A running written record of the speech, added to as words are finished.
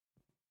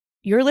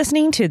You're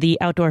listening to the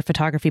Outdoor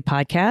Photography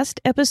Podcast,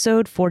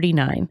 episode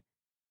 49.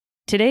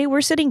 Today, we're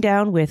sitting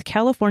down with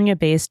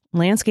California-based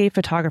landscape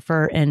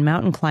photographer and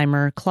mountain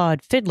climber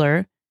Claude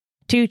Fidler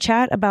to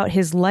chat about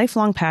his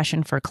lifelong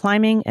passion for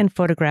climbing and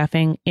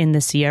photographing in the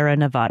Sierra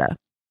Nevada.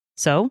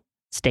 So,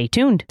 stay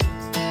tuned.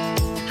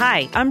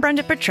 Hi, I'm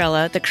Brenda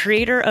Petrella, the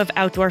creator of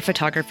Outdoor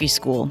Photography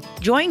School.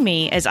 Join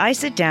me as I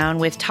sit down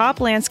with top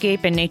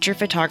landscape and nature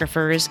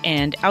photographers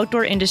and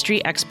outdoor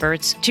industry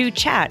experts to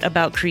chat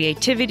about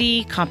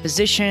creativity,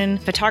 composition,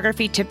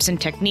 photography tips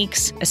and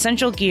techniques,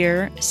 essential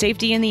gear,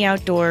 safety in the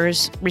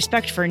outdoors,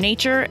 respect for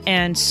nature,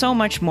 and so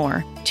much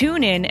more.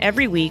 Tune in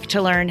every week to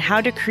learn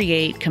how to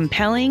create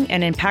compelling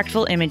and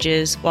impactful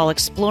images while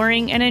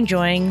exploring and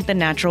enjoying the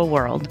natural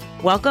world.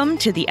 Welcome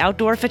to the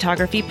Outdoor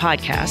Photography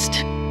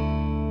Podcast.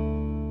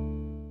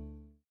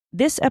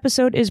 This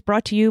episode is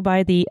brought to you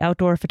by the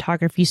Outdoor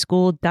Photography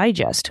School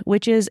Digest,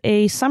 which is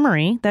a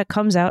summary that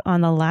comes out on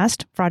the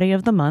last Friday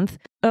of the month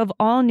of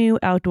all new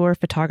Outdoor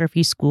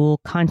Photography School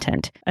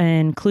content,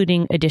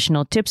 including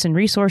additional tips and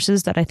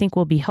resources that I think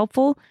will be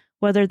helpful,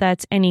 whether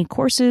that's any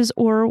courses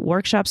or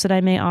workshops that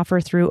I may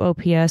offer through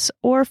OPS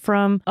or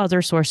from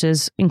other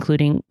sources,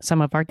 including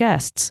some of our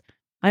guests.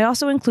 I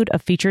also include a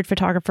featured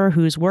photographer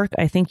whose work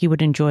I think you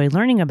would enjoy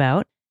learning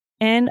about,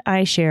 and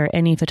I share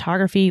any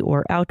photography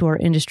or outdoor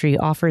industry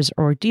offers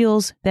or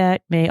deals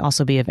that may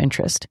also be of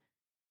interest.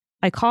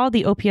 I call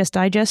the OPS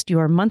Digest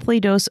your monthly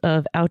dose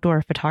of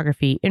outdoor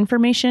photography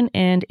information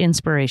and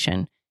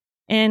inspiration.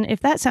 And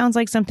if that sounds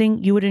like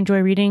something you would enjoy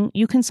reading,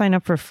 you can sign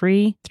up for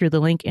free through the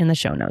link in the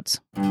show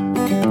notes.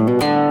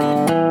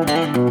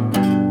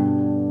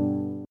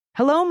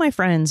 Hello, my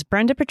friends.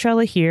 Brenda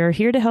Petrella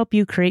here to help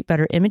you create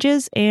better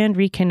images and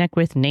reconnect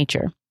with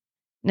nature.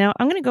 Now,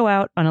 I'm going to go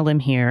out on a limb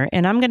here,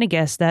 and I'm going to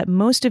guess that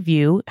most of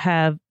you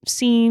have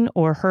seen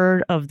or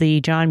heard of the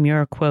John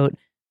Muir quote,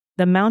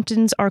 "The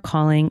mountains are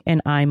calling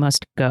and I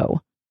must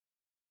go."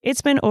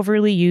 It's been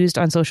overly used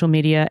on social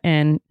media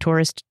and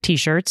tourist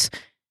t-shirts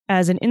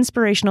as an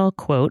inspirational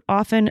quote,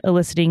 often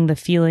eliciting the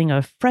feeling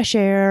of fresh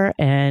air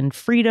and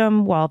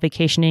freedom while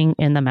vacationing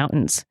in the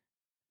mountains.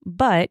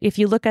 But if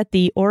you look at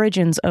the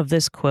origins of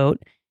this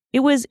quote, it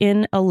was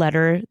in a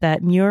letter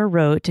that Muir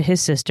wrote to his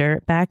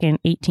sister back in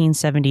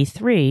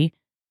 1873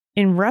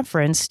 in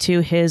reference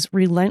to his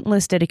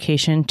relentless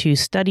dedication to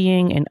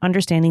studying and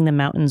understanding the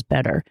mountains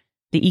better,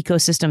 the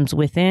ecosystems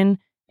within,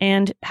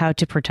 and how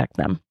to protect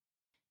them.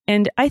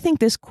 And I think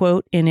this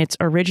quote in its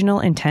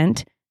original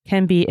intent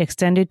can be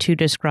extended to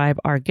describe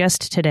our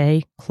guest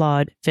today,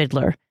 Claude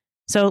Fidler.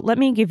 So let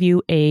me give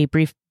you a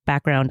brief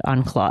background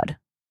on Claude.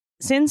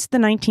 Since the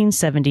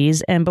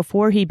 1970s and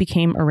before he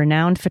became a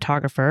renowned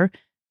photographer,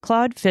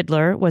 Claude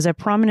Fidler was a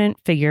prominent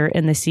figure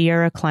in the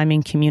Sierra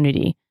climbing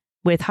community,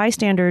 with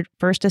high-standard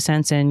first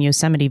ascents in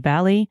Yosemite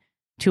Valley,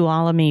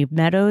 Tuolumne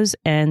Meadows,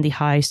 and the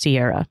High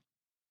Sierra.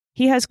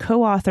 He has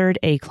co-authored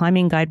a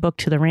climbing guidebook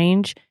to the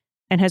range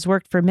and has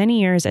worked for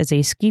many years as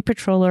a ski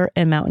patroller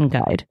and mountain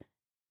guide.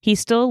 He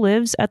still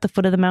lives at the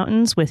foot of the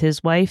mountains with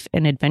his wife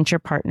and adventure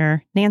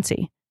partner,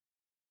 Nancy.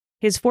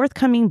 His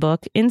forthcoming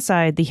book,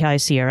 Inside the High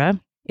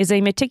Sierra, is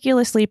a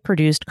meticulously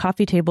produced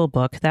coffee table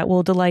book that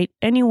will delight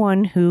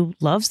anyone who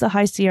loves the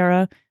High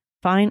Sierra,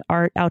 fine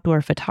art,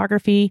 outdoor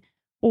photography,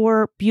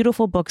 or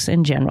beautiful books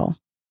in general.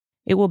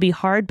 It will be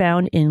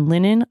hardbound in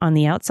linen on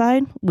the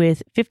outside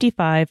with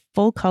 55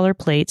 full-color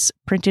plates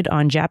printed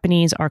on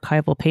Japanese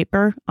archival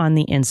paper on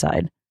the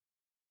inside.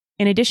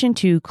 In addition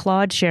to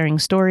Claude sharing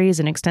stories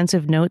and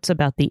extensive notes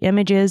about the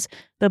images,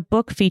 the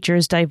book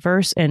features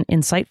diverse and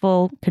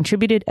insightful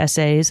contributed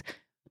essays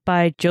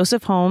by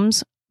Joseph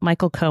Holmes,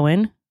 Michael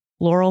Cohen,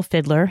 Laurel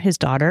Fidler, his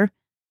daughter,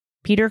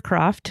 Peter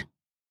Croft,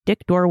 Dick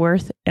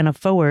Dorworth, and a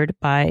foreword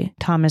by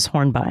Thomas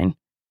Hornbein.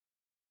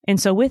 And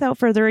so without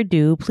further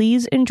ado,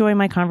 please enjoy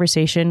my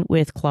conversation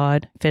with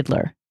Claude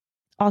Fidler.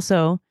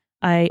 Also,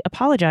 I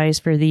apologize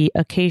for the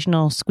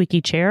occasional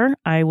squeaky chair.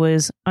 I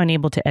was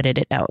unable to edit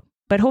it out,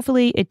 but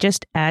hopefully it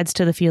just adds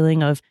to the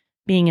feeling of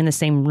being in the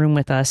same room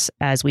with us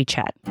as we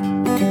chat.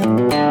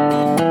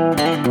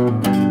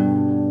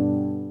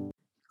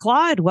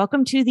 Claude,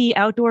 welcome to the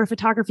Outdoor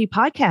Photography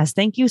Podcast.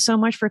 Thank you so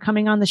much for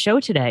coming on the show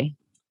today.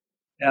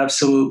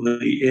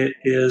 Absolutely. It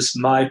is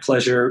my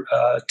pleasure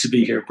to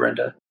be here,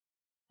 Brenda.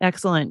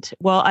 Excellent.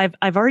 Well,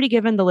 I've already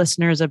given the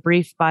listeners a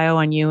brief bio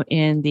on you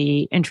in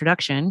the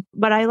introduction,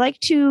 but I like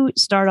to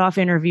start off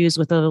interviews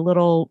with a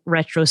little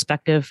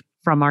retrospective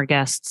from our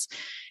guests.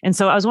 And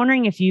so I was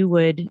wondering if you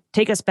would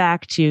take us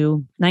back to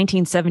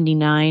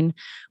 1979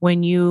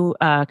 when you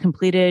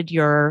completed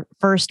your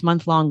first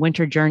month-long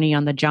winter journey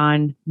on the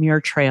John Muir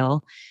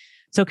Trail.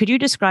 So could you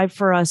describe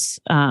for us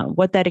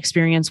what that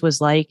experience was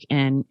like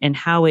and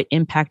how it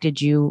impacted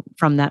you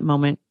from that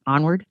moment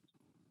onward?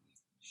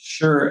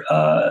 Sure.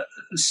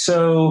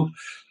 So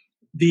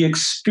the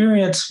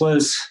experience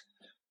was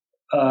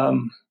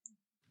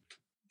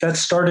that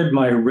started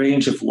my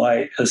range of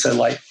light, as I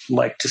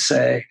like to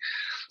say.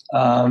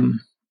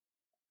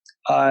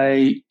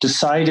 I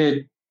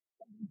decided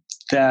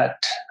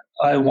that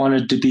I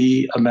wanted to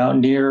be a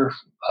mountaineer,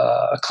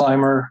 a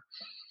climber,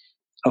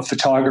 a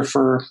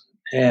photographer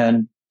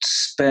and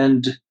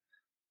spend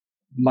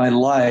my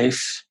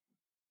life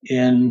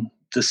in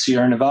the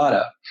Sierra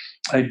Nevada.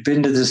 I'd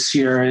been to the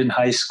Sierra in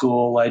high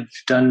school. I'd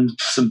done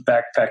some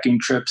backpacking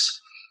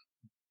trips,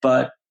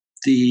 but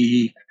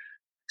the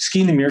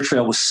skiing the Muir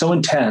Trail was so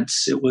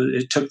intense.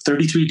 It took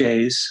 33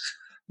 days,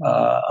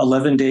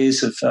 11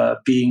 days of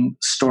being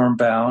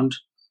stormbound.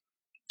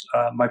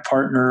 My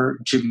partner,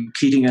 Jim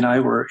Keating, and I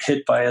were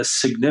hit by a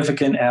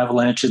significant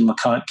avalanche in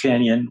LeConte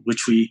Canyon,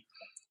 which we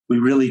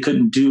really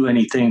couldn't do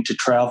anything to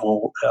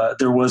travel.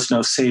 There was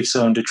no safe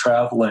zone to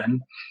travel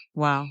in.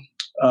 Wow.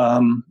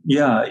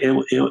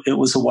 It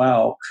was a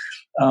wow.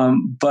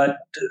 But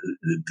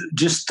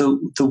just the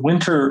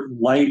winter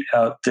light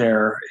out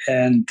there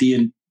and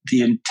the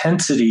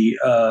intensity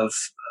of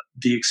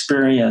the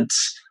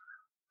experience.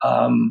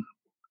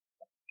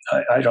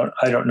 I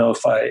don't know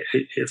if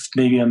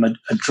maybe I'm an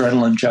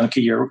adrenaline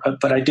junkie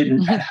but I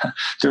didn't.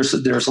 There's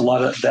a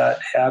lot of that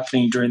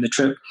happening during the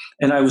trip,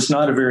 and I was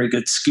not a very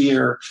good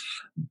skier.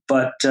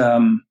 But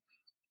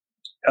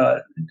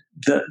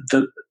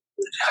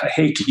I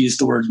hate to use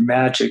the word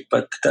magic,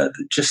 but the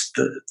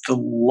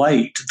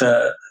light,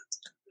 the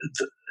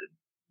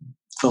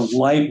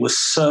light was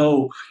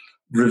so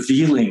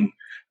revealing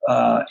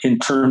in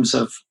terms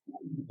of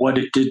what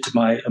it did to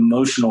my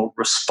emotional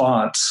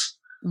response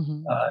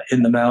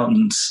in the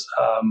mountains.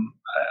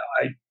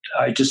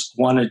 I just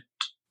wanted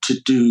to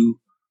do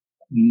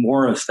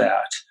more of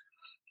that,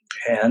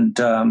 and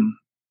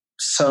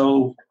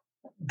so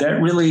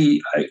that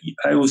really,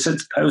 I was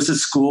at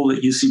school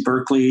at UC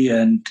Berkeley,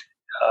 and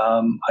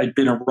I'd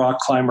been a rock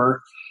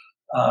climber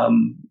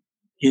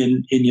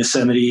in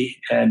Yosemite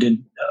and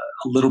in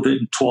a little bit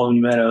in Tuolumne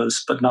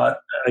Meadows, but I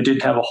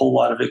didn't have a whole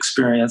lot of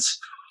experience.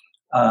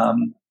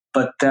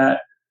 But that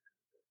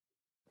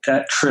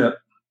trip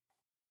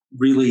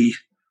really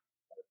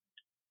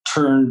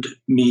turned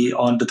me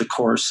onto the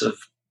course of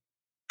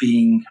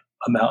being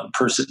a mountain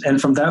person. And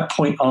from that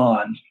point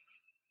on,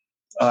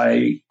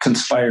 I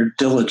conspired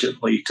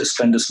diligently to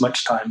spend as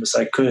much time as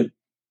I could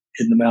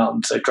in the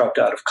mountains. I dropped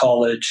out of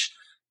college.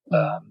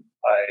 I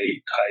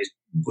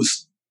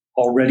was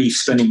already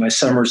spending my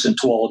summers in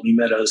Tuolumne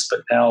Meadows,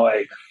 but now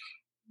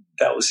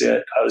that was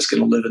it. I was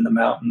going to live in the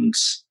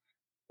mountains.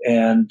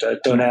 And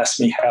don't ask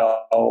me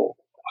how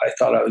I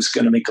thought I was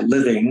going to make a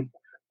living.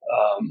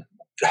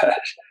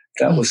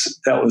 That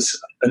was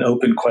an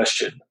open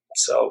question.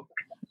 So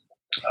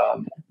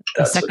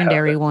that's a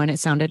secondary one. It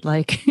sounded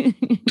like.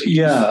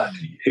 Yeah,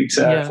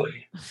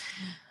 exactly. Yeah.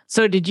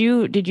 So did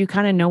you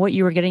kind of know what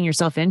you were getting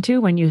yourself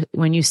into when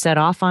you set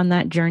off on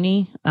that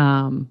journey?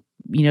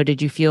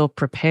 Did you feel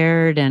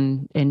prepared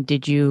and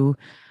did you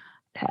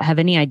have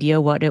any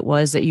idea what it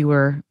was that you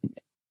were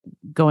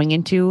going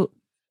into?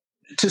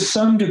 To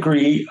some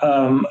degree,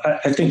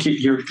 I think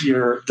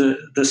the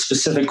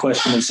specific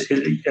question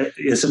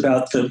is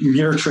about the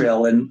Muir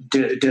Trail and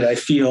did I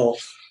feel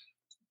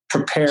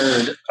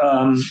prepared?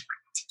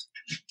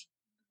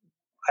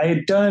 I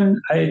had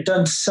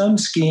done some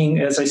skiing.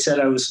 As I said,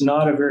 I was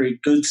not a very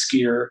good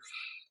skier,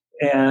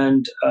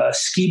 and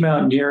ski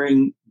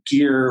mountaineering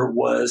gear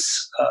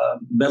was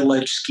metal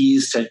edge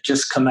skis that had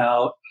just come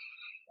out,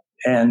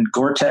 and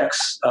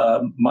Gore-Tex.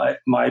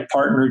 My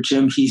partner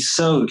Jim, he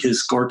sewed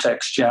his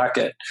Gore-Tex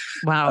jacket.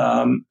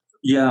 Wow.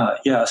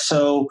 Yeah.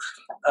 So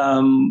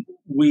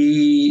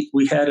we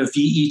had a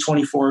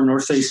VE24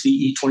 North Face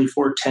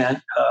VE24 tent.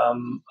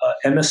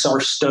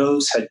 MSR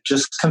stoves had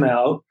just come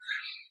out.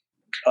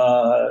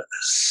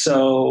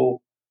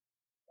 So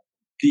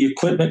the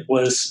equipment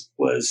was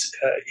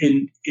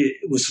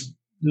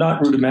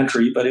not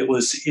rudimentary, but it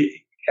was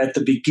at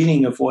the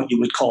beginning of what you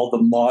would call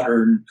the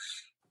modern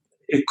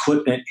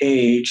equipment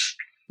age.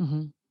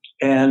 Mm-hmm.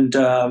 And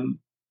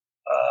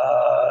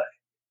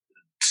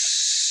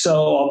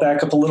so I'll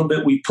back up a little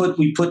bit. We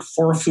put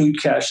 4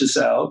 food caches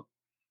out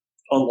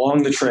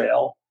along the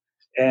trail,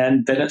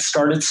 and then it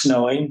started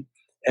snowing,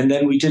 and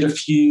then we did a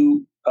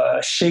few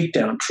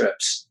shakedown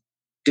trips,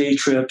 day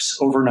trips,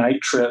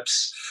 overnight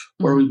trips,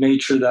 where we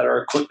made sure that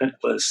our equipment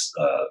was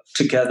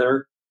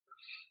together.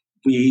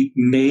 We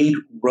made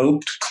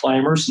roped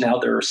climbers. Now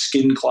there are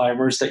skin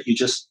climbers that you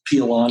just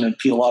peel on and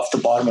peel off the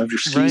bottom of your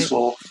skis. Right.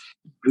 Well,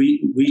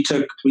 we went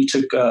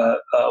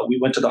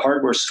to the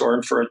hardware store,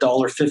 and for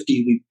 $1.50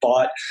 we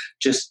bought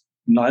just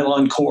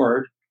nylon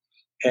cord,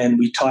 and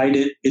we tied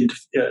it into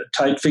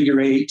tied figure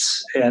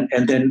eights, and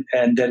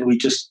then we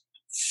just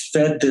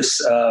fed this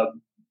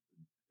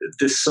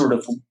sort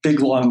of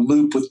big long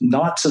loop with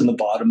knots in the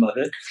bottom of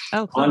it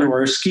onto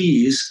our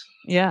skis.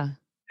 Yeah.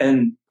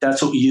 And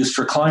that's what we used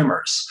for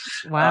climbers.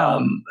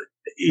 Wow.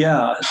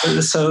 Yeah.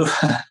 So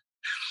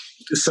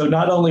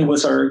not only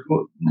were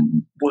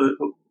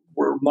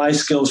my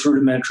skills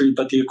rudimentary,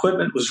 but the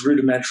equipment was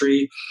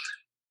rudimentary,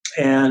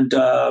 and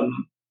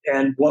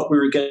what we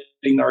were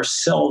getting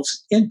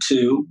ourselves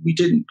into, we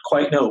didn't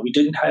quite know. We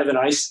didn't have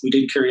we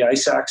didn't carry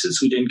ice axes.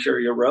 We didn't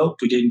carry a rope.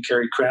 We didn't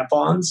carry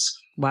crampons.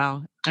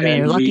 Wow. I mean,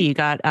 you're lucky you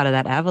got out of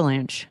that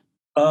avalanche.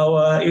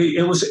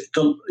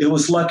 it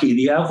was lucky.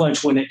 The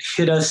avalanche, when it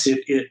hit us,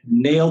 it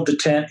nailed the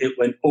tent. It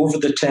went over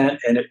the tent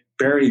and it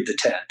buried the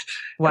tent.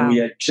 Wow. And we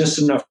had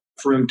just enough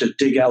room to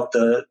dig out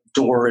the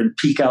door and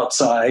peek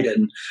outside,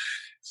 and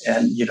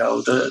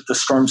the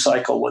storm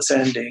cycle was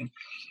ending.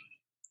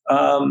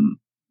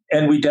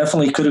 And we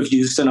definitely could have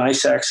used an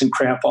ice axe and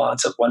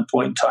crampons at one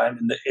point in time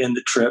in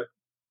the trip,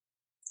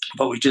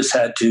 but we just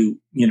had to,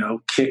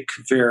 kick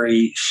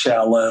very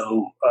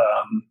shallow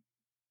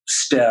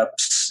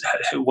steps.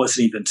 It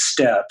wasn't even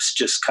steps,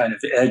 just kind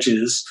of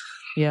edges.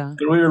 Yeah.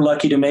 And we were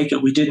lucky to make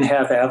it. We didn't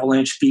have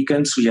avalanche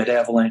beacons. We had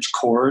avalanche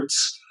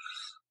cords.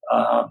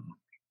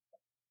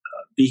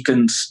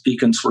 Beacons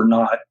were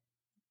not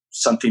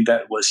something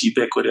that was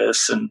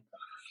ubiquitous. And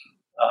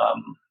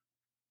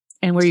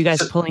were you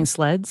guys pulling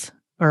sleds,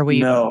 or were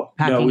you? No.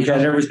 We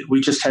had everything.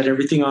 We just had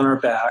everything on our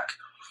back.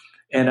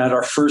 And at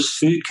our first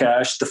food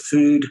cache, the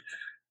food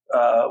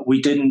we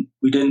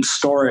didn't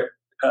store it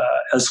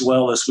as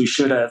well as we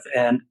should have,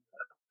 and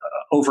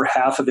over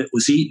half of it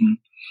was eaten.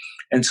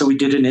 And so we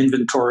did an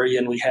inventory,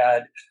 and we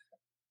had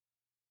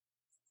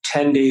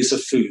 10 days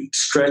of food,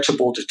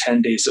 stretchable to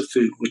 10 days of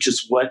food, which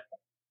is what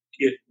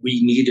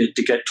we needed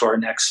to get to our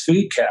next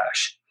food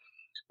cache.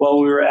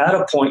 Well, we were at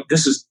a point,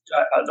 this is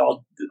a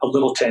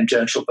little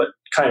tangential, but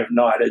kind of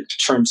not in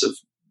terms of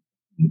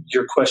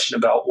your question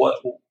about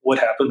what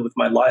happened with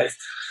my life.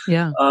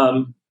 Yeah.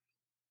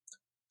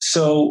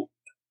 So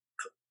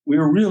we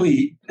were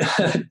really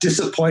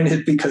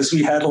disappointed because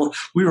we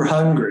were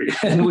hungry,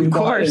 and we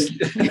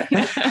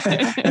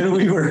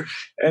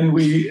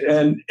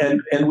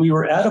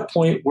were at a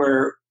point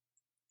where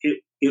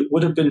it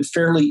would have been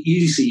fairly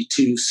easy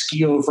to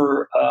ski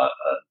over a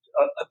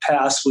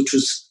pass which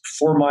was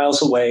 4 miles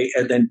away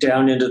and then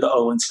down into the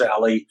Owens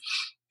Valley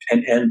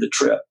and end the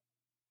trip.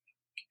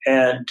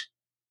 And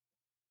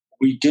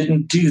we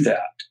didn't do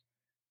that.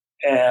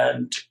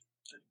 And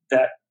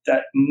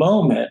that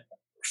moment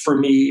for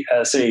me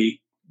as a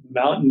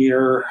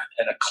mountaineer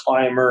and a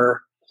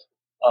climber,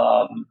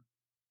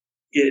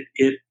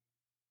 it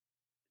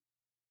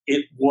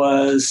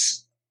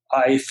was,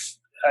 I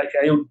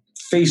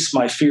faced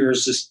my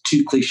fears, is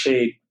too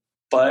cliched,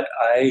 but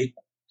I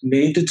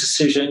made the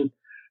decision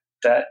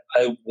that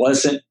I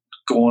wasn't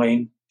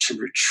going to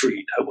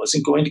retreat. I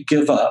wasn't going to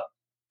give up.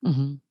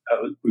 Mm-hmm.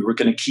 We were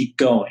going to keep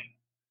going.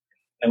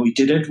 And we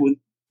did it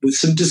with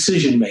some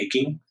decision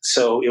making.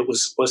 So it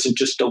wasn't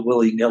just a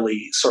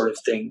willy-nilly sort of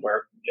thing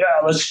where,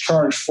 yeah, let's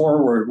charge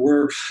forward.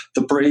 We're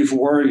the brave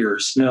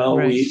warriors. No,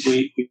 right.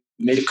 we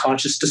made a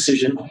conscious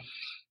decision,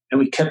 and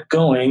we kept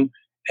going,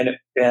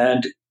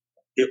 and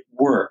it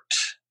worked.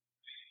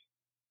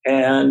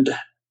 And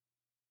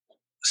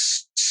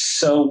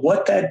so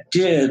what that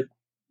did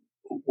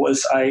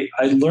was I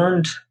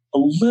learned a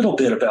little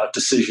bit about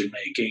decision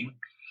making,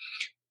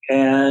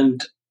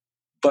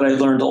 but I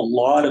learned a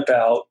lot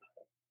about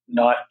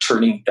not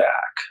turning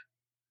back.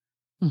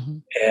 Mm-hmm.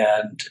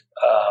 And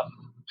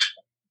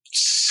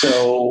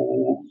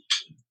so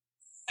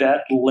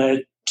that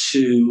led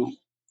to,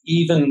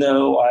 even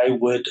though I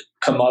would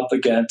come up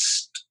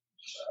against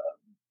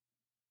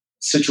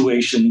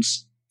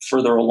situations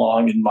further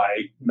along in my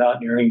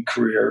mountaineering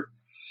career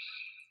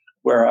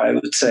where I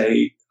would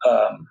say,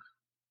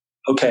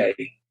 okay,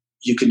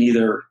 you can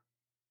either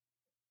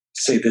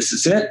say this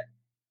is it,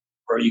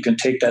 or you can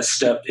take that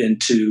step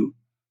into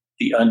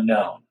the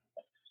unknown.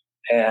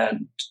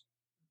 And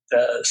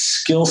the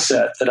skill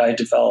set that I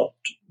developed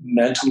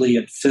mentally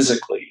and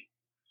physically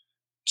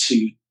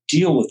to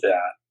deal with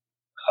that,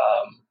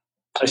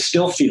 I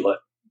still feel it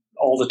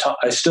all the time.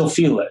 I still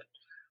feel it,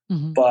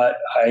 mm-hmm. but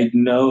I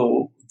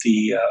know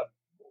the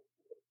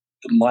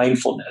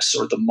mindfulness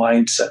or the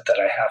mindset that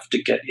I have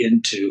to get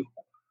into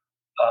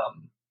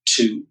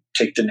to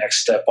take the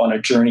next step on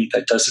a journey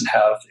that doesn't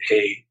have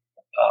a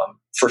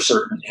for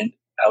certain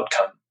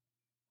outcome.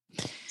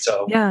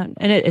 So yeah,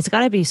 and it's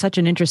got to be such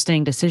an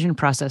interesting decision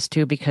process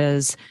too,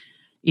 because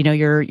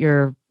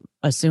I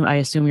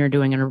assume you're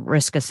doing a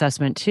risk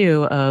assessment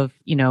too of,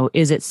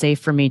 is it safe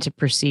for me to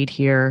proceed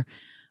here,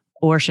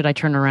 or should I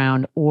turn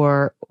around,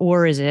 or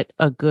is it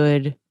a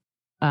good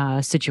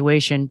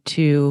situation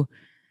to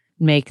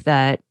make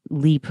that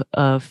leap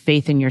of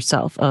faith in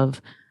yourself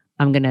of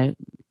I'm gonna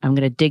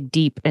dig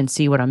deep and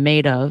see what I'm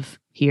made of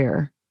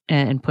here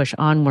and push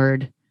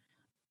onward.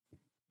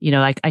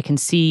 I can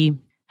see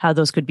how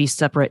those could be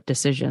separate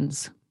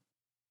decisions.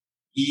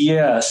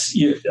 Yes.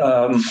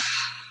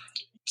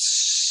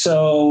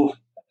 So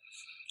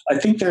I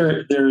think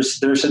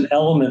there's an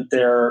element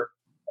there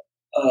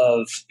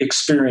of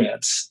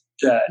experience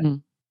that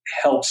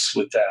helps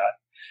with that.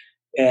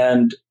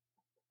 And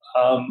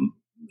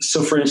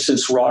so, for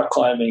instance, rock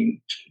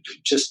climbing,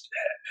 just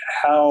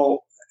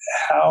how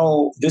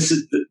this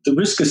is the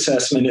risk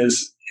assessment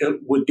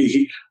would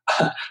be,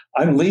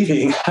 I'm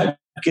leaving. I'm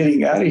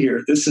getting out of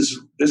here. This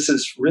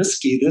is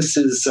risky. This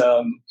is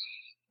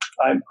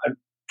I'm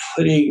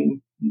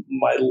putting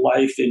my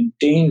life in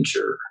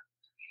danger.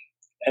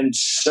 And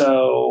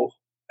so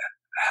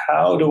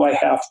how do I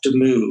have to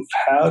move?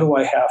 How do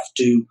I have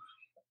to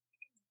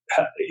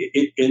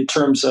in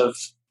terms of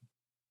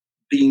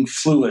being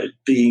fluid,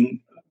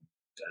 being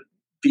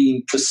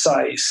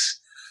precise.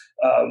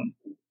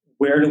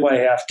 Where do I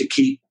have to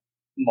keep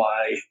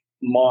my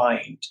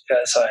mind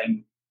as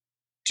I'm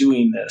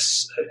doing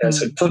this,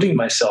 as I'm putting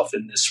myself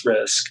in this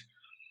risk?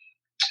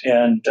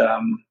 And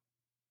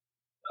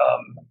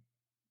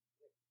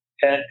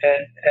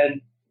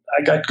and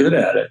I got good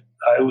at it.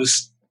 I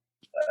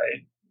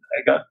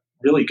got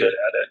really good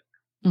at it.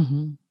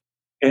 Mm-hmm.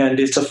 And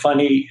it's a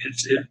funny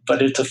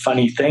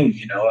thing,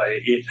 I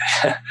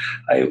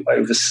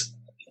was,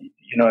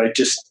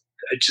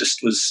 I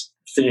just was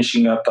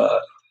finishing up a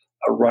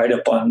write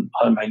up on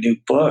my new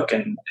book,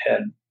 and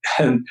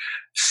a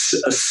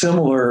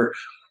similar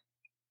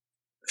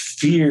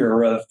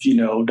fear of,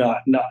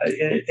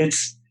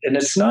 it's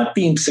not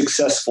being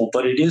successful,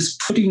 but it is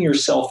putting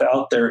yourself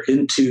out there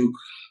into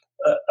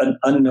an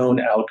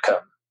unknown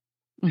outcome.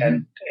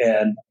 Mm-hmm.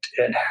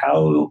 and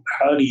how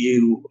do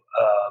you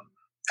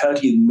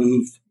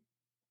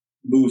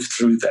move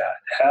through that?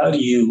 How do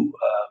you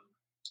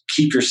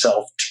keep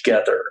yourself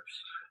together?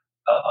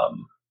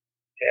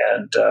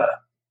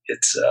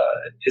 It's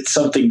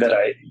something that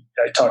I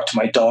talk to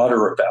my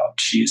daughter about.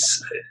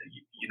 She's,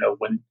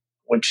 when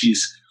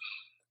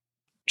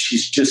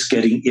she's just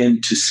getting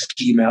into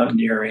ski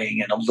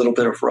mountaineering and a little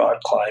bit of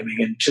rock climbing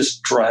and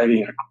just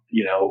driving,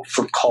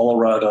 from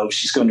Colorado.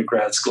 She's going to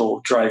grad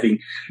school, driving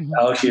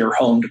out here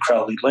home to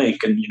Crowley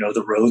Lake, and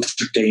the roads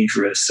are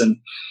dangerous, and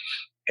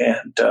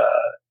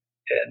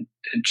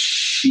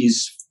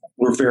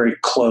we're very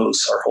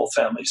close. Our whole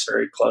family's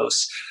very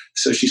close.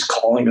 So she's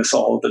calling us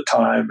all the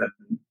time, and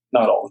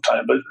not all the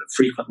time, but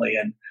frequently.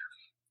 And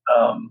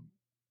I'm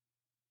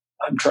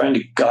trying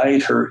to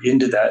guide her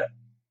into that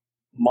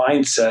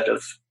mindset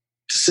of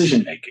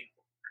decision making.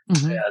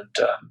 Mm-hmm. And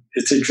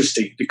it's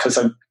interesting because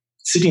I'm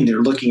sitting there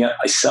looking at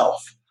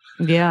myself.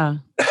 Yeah.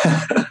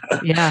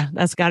 Yeah.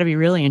 That's got to be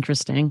really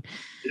interesting.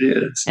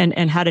 It is.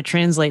 And how to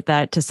translate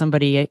that to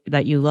somebody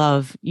that you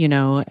love,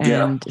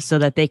 so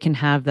that they can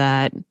have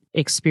that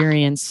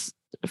experience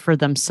for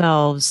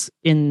themselves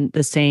in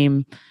the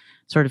same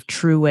sort of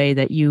true way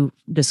that you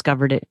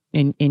discovered it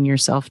in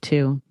yourself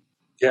too.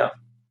 Yeah.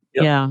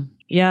 Yep. Yeah.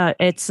 Yeah.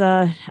 It's,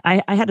 I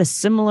had a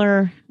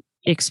similar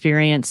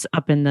experience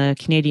up in the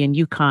Canadian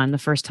Yukon the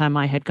first time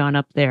I had gone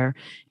up there.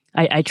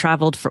 I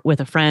traveled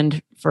with a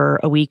friend for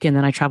a week, and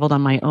then I traveled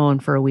on my own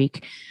for a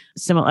week.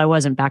 I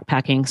wasn't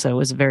backpacking, so it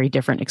was a very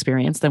different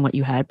experience than what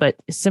you had. But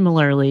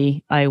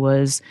similarly, I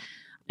was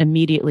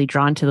immediately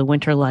drawn to the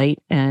winter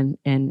light and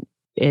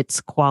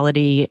its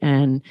quality,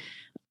 and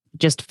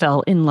just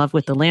fell in love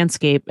with the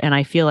landscape. And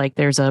I feel like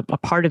there's a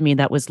part of me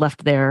that was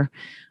left there.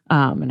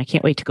 And I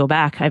can't wait to go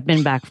back. I've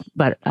been back,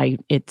 but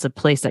it's a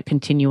place that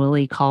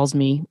continually calls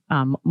me,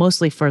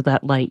 mostly for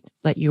that light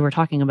that you were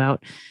talking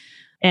about.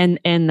 And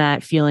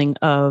that feeling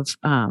of,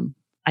 I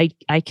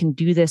can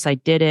do this. I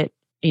did it.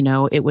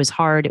 It was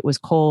hard. It was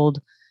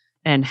cold,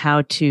 and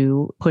how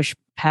to push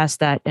past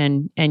that.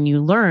 And you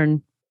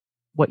learn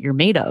what you're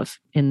made of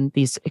in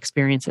these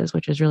experiences,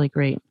 which is really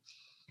great.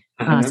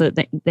 Mm-hmm. So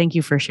thank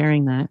you for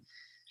sharing that.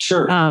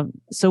 Sure.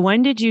 So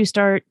when did you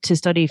start to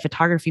study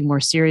photography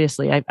more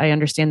seriously? I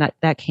understand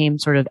that came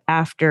sort of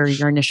after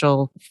your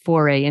initial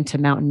foray into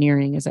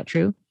mountaineering. Is that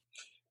true?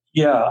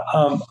 Yeah.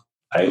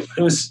 I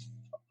was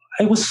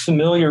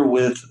familiar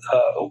with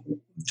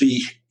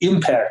the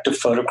impact of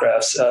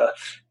photographs.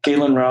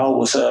 Galen Rowell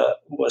was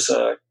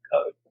a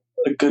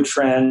good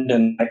friend,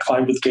 and I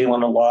climbed with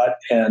Galen a lot.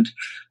 And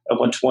I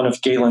went to one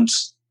of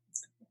Galen's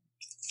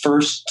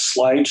first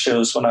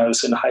slideshows when I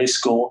was in high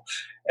school,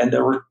 and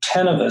there were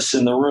 10 of us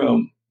in the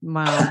room.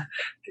 Wow.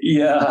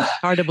 Yeah.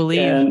 Hard to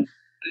believe. And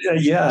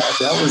yeah,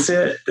 that was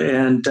it.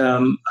 And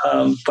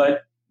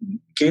but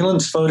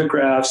Galen's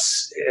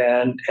photographs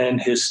and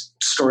his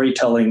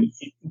storytelling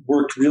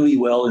worked really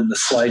well in the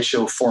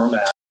slideshow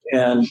format.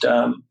 And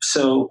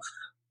so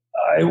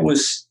I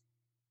was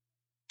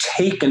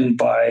taken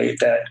by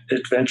that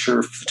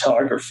adventure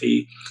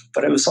photography,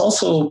 but I was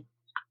also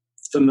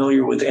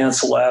familiar with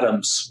Ansel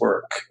Adams'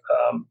 work.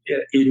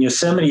 In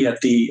Yosemite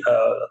at the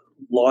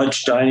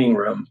lodge dining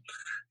room,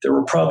 there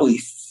were probably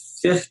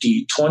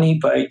 20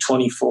 by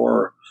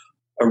 24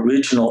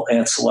 original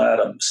Ansel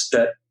Adams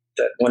that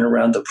went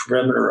around the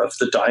perimeter of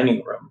the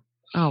dining room.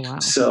 Oh, wow.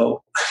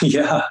 So,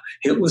 yeah,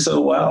 it was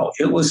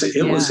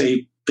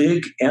a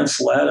big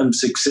Ansel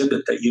Adams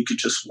exhibit that you could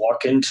just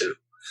walk into.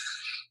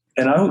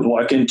 And I would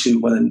walk into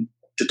when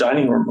the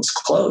dining room was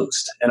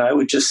closed, and I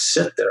would just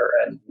sit there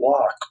and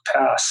walk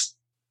past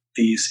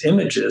these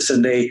images,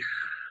 and they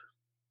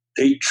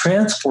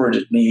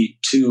transported me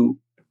to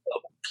a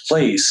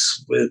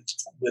place with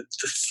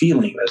the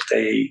feeling that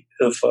they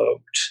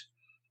evoked.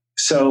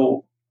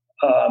 So,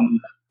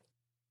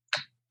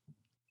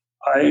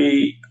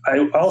 I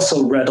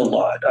also read a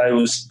lot. I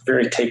was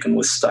very taken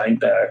with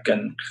Steinbeck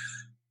and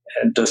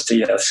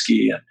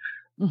Dostoevsky,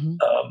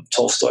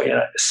 Tolstoy.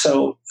 And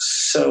so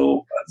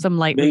some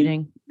light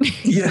reading.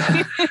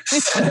 Yeah.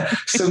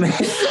 So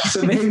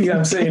maybe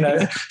I'm saying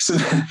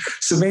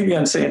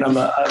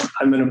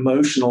I'm an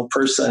emotional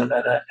person,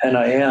 and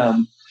I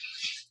am.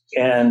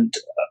 And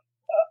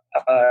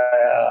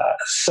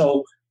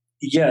so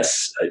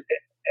yes,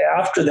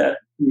 after that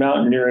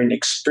mountaineering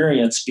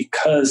experience,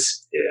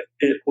 because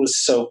it was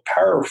so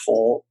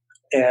powerful,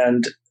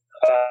 and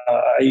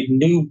I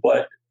knew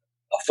what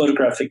a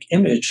photographic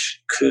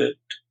image could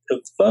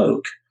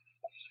evoke.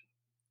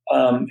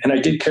 And I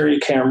did carry a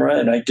camera,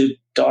 and I did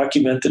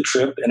document the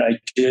trip, and I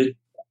did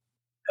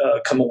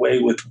come away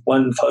with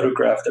one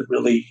photograph that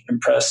really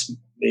impressed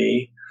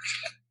me.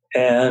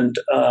 And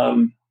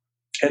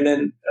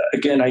then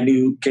again, I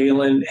knew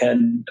Galen,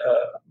 and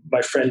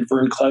my friend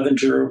Vern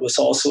Clevenger was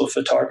also a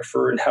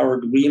photographer, and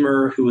Howard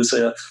Weimer, who was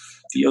the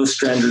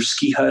Ostrander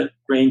ski hut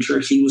ranger.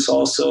 He was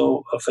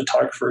also a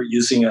photographer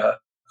using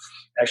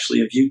actually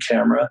a view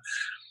camera.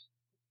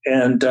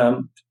 And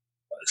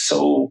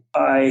so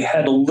I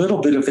had a little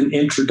bit of an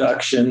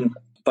introduction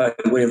by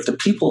way of the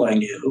people I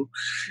knew.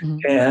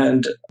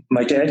 And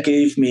my dad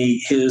gave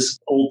me his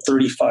old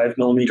 35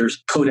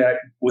 millimeters Kodak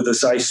with a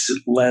Zeiss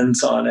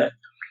lens on it.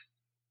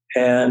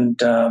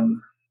 And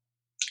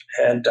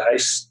I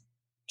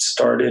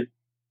started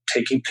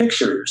taking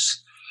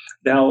pictures.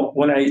 Now,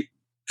 when I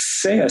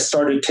say I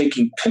started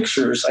taking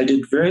pictures, I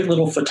did very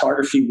little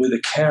photography with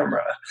a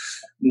camera.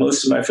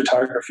 Most of my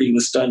photography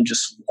was done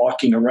just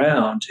walking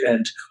around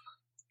and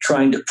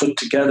trying to put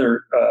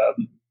together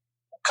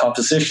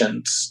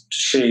compositions,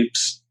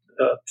 shapes,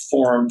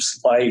 forms,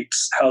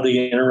 lights, how they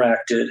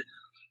interacted.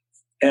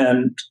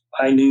 And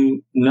I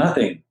knew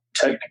nothing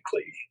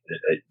technically,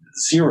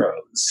 zero,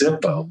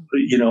 zippo.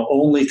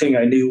 Only thing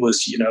I knew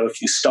was,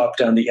 if you stop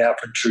down the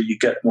aperture, you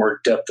get more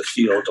depth of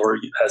field, or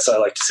as I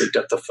like to say,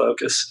 depth of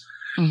focus.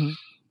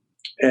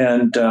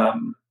 And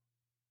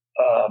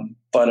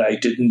but I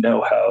didn't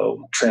know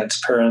how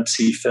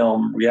transparency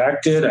film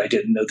reacted. I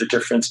didn't know the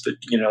difference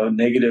between,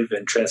 negative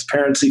and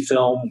transparency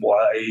film,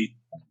 why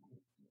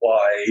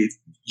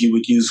you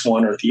would use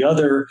one or the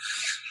other,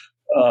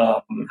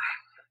 how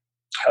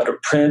to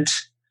print.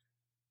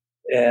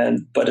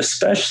 But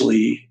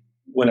especially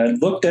when I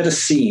looked at a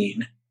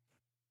scene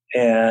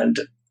and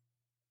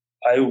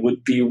I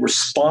would be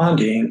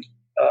responding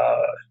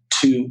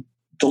to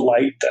the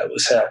light that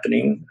was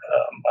happening,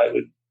 I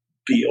would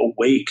be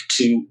awake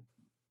to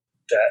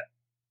that,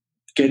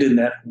 get in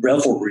that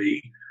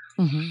revelry.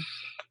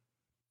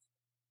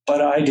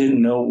 But I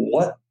didn't know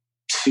what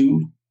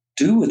to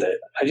do with it.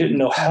 I didn't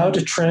know how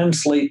to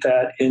translate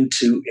that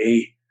into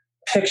a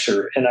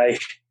picture. And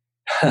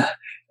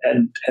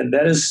and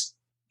that is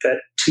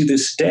that to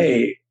this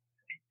day,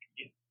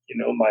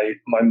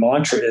 my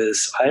mantra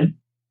is I'm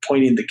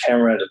pointing the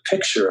camera at a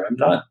picture. I'm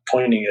not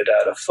pointing it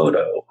at a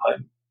photo.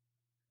 I'm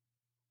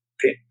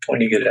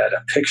pointing it at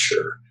a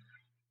picture.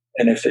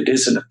 And if it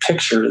isn't a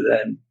picture,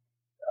 then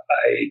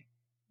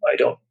I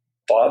don't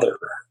bother.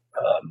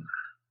 And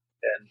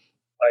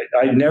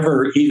I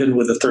never, even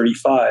with a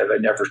 35, I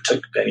never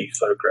took any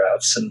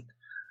photographs. And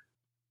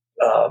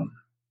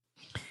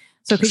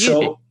so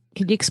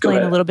could you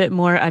explain a little bit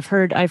more? I've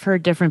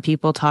heard different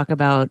people talk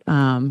about,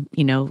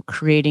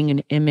 creating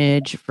an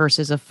image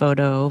versus a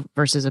photo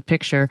versus a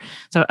picture.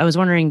 So I was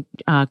wondering,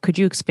 could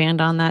you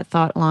expand on that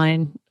thought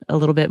line a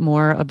little bit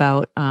more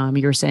about,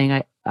 you were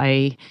saying,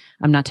 I'm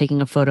not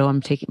taking a photo,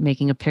 I'm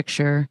making a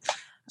picture.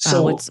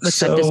 What's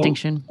that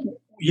distinction?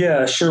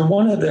 Yeah, sure.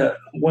 One of the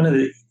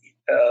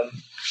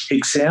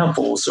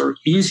examples or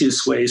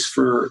easiest ways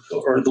or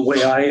the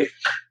way I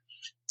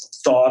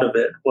thought of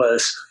it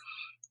was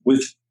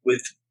with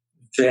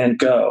Van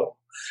Gogh.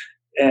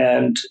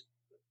 And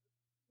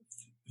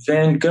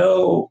Van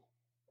Gogh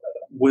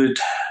would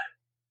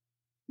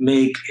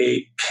make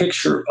a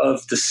picture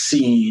of the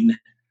scene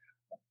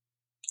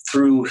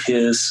through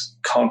his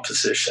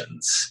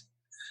compositions.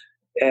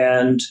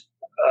 And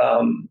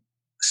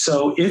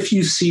so if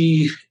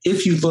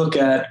you look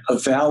at a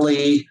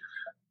valley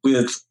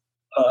with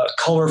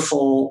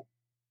colorful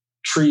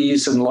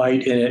trees and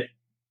light in it,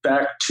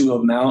 back to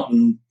a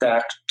mountain,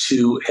 back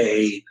to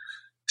a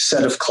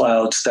set of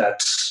clouds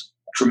that's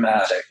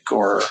dramatic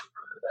or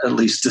at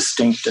least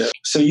distinctive.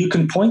 So you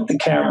can point the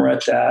camera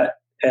at that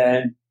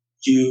and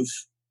you've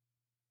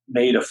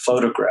made a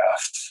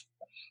photograph.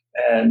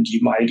 And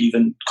you might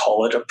even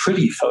call it a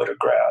pretty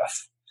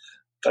photograph.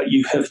 But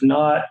you have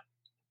not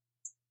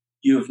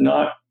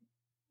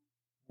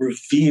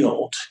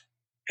revealed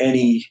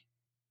any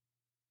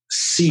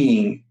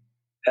seeing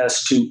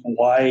as to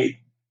why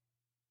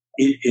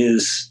it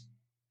is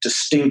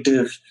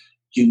distinctive,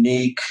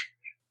 unique,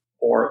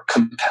 or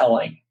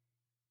compelling.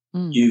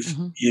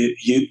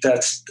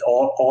 That's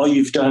all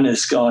you've done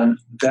is gone,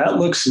 that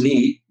looks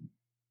neat,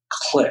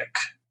 click,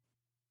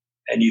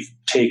 and you've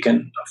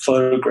taken a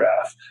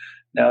photograph.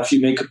 Now, if you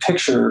make a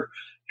picture,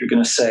 you're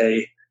going to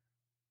say,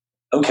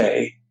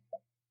 okay,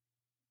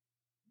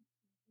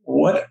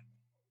 what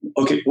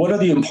are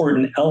the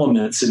important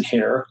elements in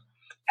here?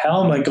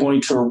 How am I going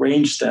to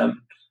arrange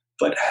them?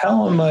 but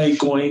how am I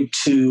going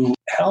to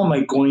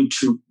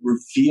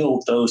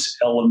reveal those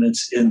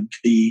elements in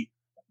the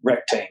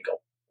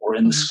rectangle or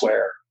in the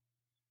square?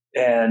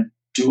 And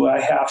do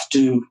I have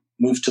to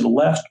move to the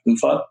left,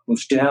 move up,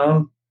 move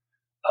down?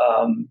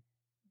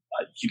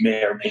 You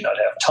may or may not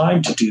have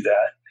time to do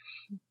that,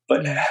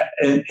 but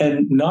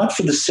and not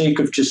for the sake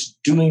of just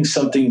doing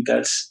something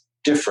that's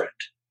different,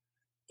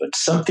 but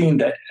something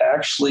that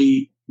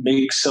actually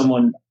makes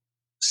someone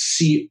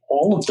see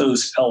all of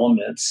those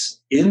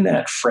elements in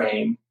that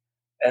frame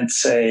and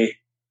say,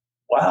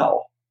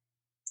 wow,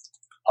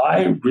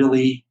 I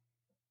really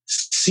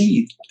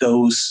see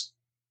those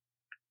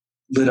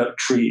lit up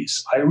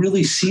trees. I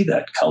really see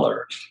that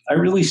color. I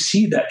really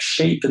see that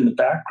shape in the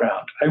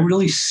background. I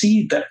really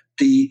see that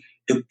the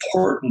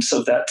importance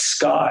of that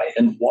sky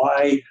and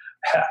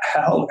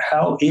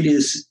how it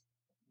is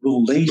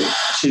related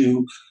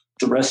to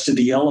the rest of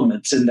the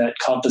elements in that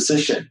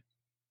composition.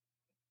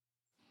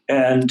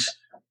 And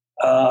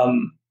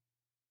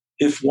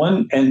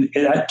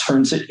that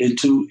turns it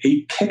into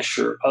a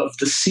picture of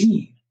the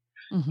scene.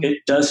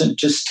 It doesn't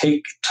just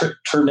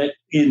turn it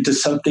into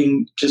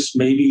something just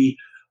maybe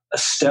a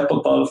step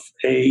above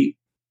a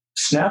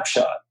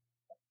snapshot.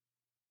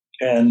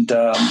 And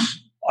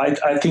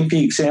I think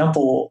the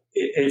example,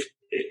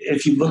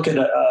 if you look at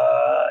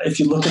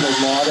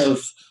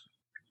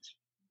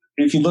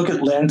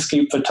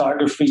landscape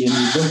photography and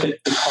you look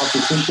at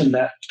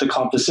the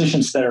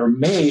compositions that are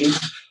made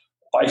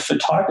by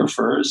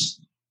photographers,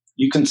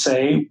 you can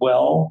say,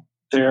 well,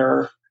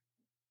 they're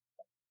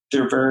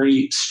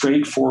very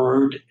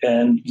straightforward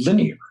and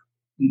linear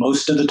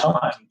most of the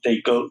time.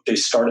 They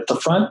start at the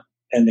front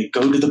and they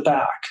go to the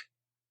back.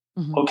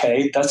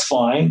 Okay, that's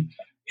fine.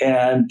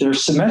 And they're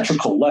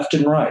symmetrical left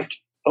and right.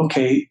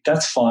 Okay,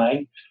 that's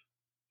fine.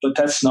 But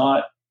that's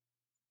not,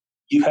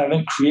 you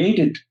haven't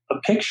created a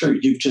picture.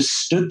 You've just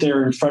stood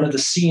there in front of the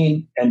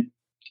scene and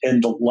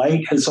the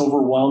light has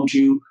overwhelmed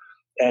you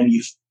and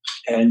you've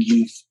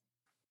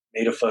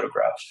made a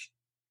photograph.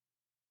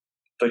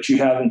 But you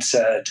haven't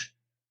said,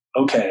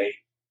 okay,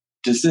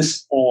 does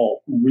this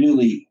all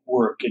really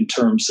work in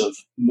terms of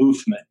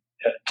movement?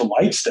 The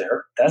light's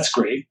there. That's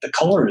great. The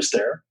color is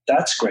there.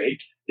 That's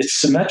great. It's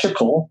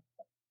symmetrical,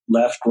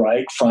 left,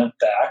 right, front,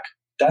 back.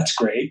 That's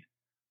great.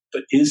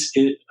 But is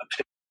it a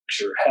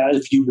picture?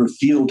 Have you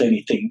revealed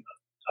anything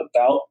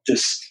about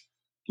this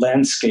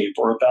landscape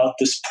or about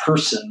this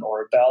person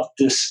or about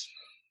this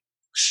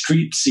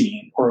street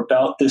scene or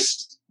about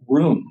this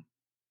room?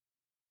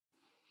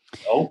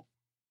 No.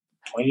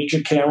 Pointed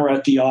your camera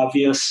at the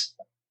obvious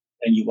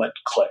and you went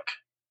click.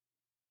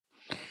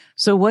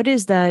 So what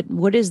is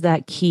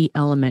that key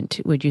element,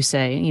 would you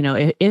say? You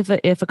know,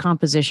 if a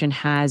composition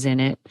has in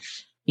it,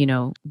 you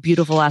know,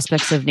 beautiful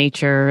aspects of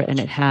nature and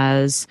it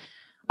has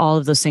all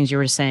of those things you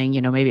were saying,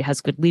 you know, maybe it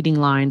has good leading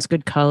lines,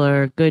 good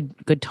color, good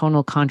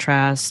tonal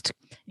contrast,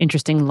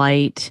 interesting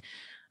light.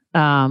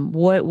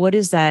 What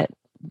is that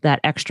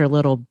extra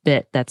little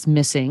bit that's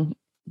missing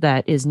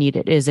that is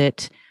needed? Is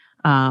it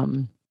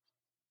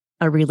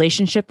a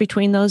relationship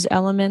between those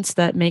elements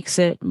that makes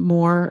it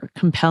more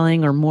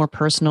compelling or more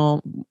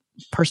personal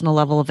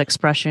level of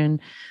expression?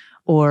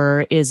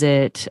 Or is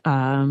it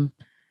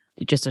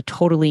just a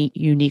totally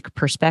unique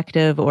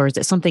perspective? Or is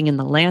it something in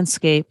the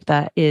landscape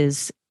that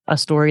is a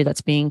story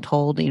that's being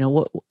told? You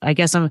know, I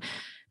guess I'm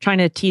trying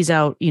to tease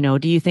out, you know,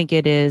 do you think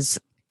it is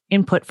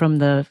input from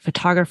the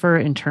photographer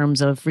in terms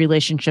of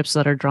relationships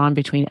that are drawn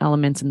between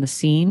elements in the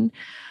scene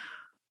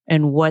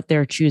and what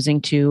they're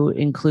choosing to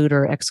include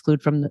or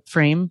exclude from the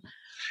frame?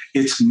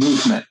 It's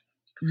movement.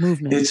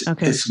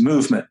 It's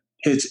movement.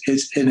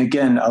 And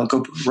again, I'll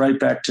go right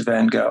back to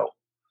Van Gogh.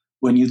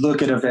 When you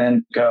look at a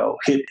Van Gogh,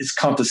 his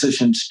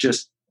compositions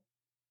just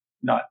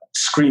not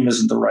scream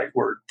isn't the right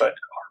word, but are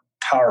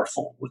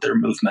powerful with their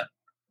movement.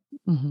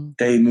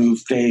 They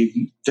move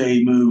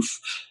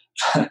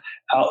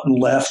out and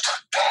left,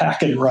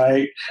 back and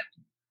right,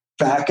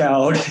 back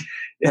out,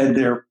 and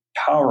they're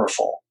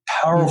powerful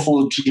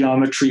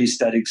geometries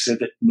that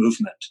exhibit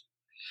movement.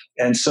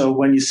 And so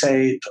when you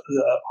say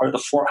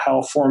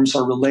how forms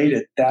are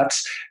related,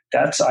 that's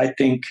I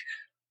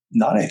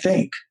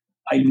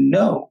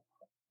know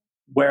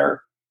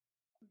where,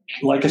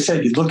 like I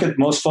said, you look at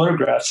most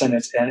photographs and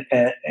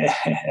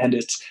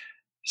it's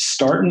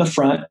start in the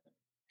front,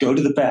 go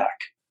to the back.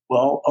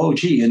 Well,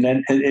 and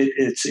then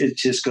it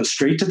just goes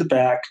straight to the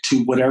back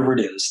to whatever it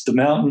is, the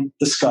mountain,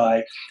 the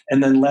sky,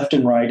 and then left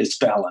and right, it's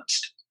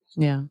balanced.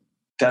 Yeah,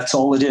 that's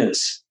all it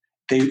is.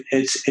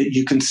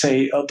 You can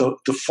say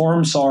the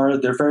forms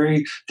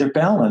they're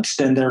balanced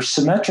and they're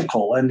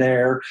symmetrical and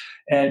they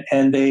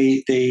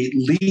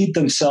lead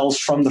themselves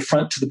from the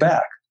front to the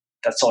back.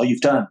 That's all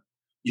you've done.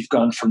 You've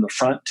gone from the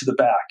front to the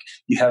back.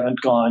 You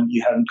haven't gone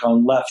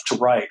left to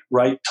right,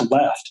 right to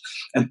left.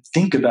 And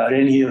think about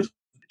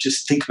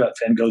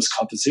Van Gogh's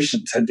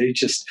compositions, and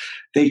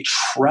they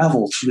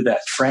travel through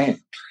that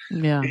frame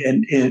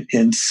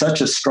in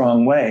such a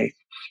strong way.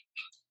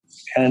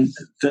 And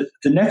the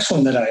next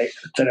one that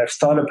I've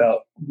thought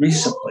about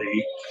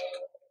recently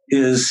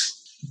is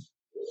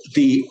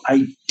the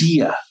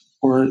idea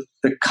or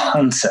the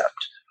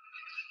concept.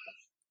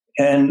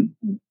 And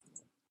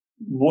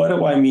what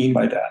do I mean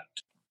by that?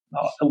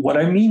 What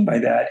I mean by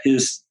that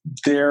is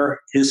there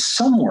is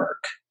some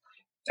work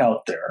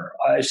out there.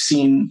 I've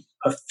seen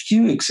a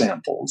few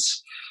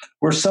examples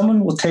where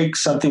someone will take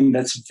something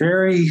that's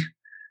very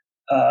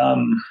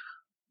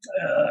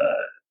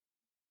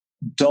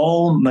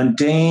dull,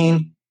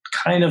 mundane,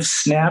 kind of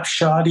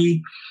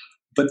snapshotty,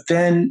 but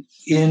then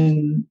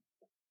in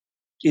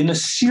a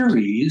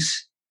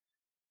series,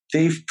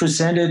 they've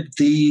presented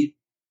the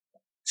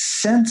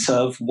sense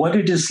of what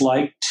it is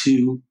like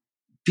to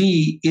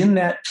be in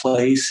that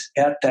place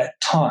at that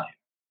time,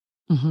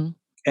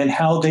 and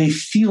how they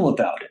feel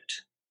about it.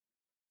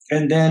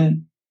 And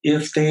then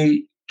if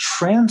they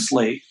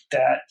translate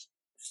that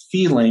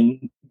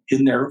feeling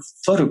in their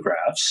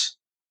photographs,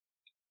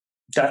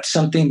 that's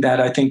something that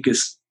I think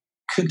is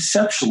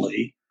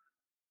conceptually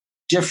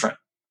different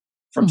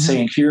from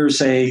saying,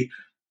 here's a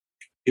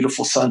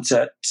beautiful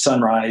sunset,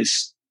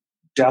 sunrise,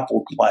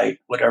 dappled light,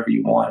 whatever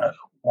you want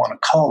to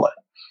call it.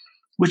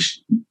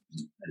 Which,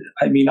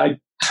 I mean, I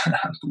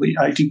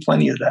do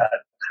plenty of that.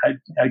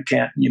 I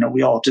can't,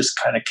 we all just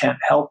kind of can't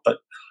help but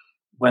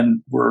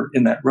when we're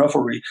in that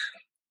revelry.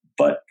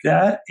 But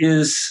that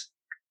is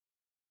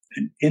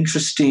an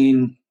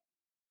interesting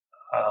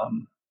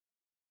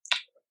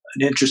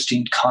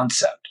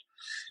concept.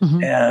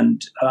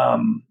 And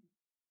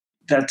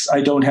that's,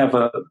 I don't have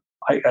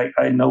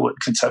I know what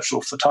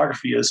conceptual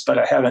photography is, but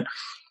I haven't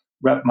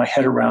wrapped my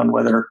head around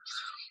whether,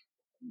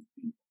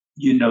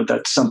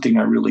 that's something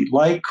I really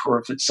like, or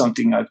if it's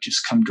something I've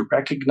just come to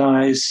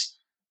recognize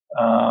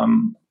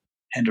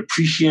and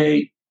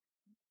appreciate.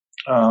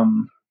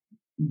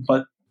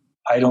 But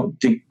I don't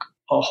think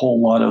a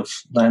whole lot of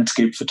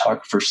landscape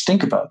photographers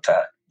think about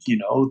that.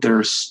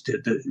 There's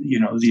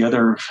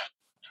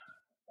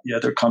the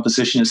other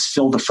composition is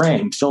fill the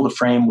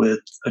frame with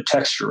a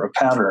texture, a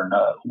pattern,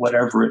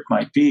 whatever it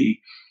might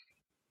be.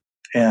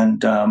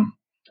 And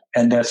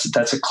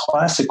that's a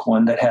classic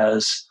one that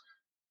has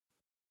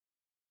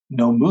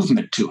no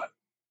movement to it.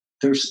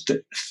 There's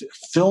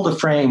fill the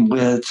frame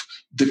with,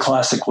 the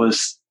classic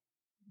was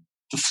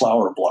the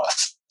flower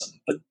blossom,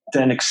 but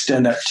then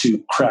extend that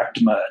to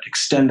cracked mud,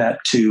 extend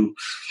that to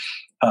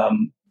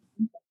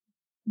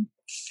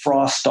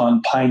frost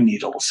on pine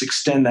needles,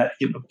 extend that,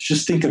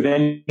 just think of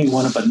any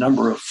one of a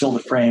number of fill the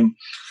frame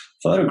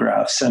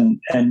photographs, and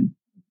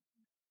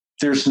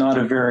there's not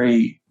a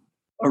very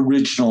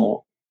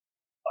original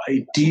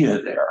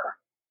idea there.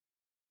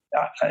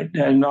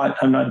 I'm not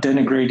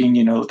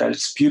denigrating, that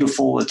it's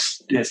beautiful,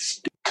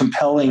 it's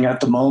compelling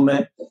at the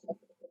moment,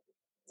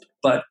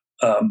 but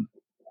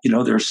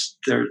there's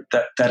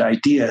that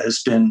idea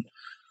has been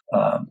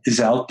is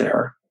out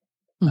there,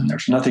 and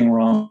there's nothing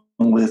wrong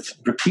with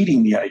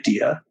repeating the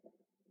idea.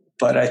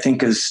 But I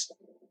think as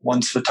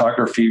one's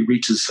photography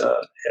reaches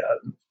a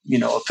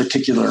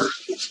particular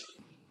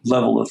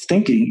level of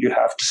thinking, you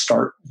have to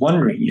start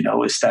wondering,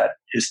 has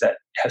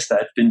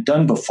that been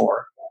done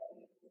before?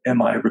 Am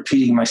I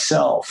repeating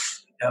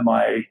myself? Am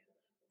I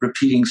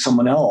repeating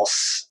someone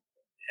else?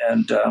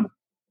 And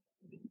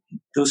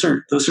those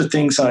are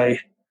things I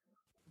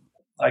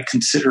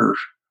consider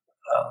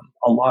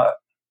a lot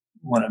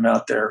when I'm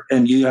out there.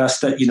 And you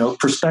asked that,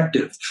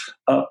 perspective,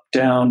 up,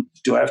 down.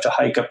 Do I have to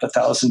hike up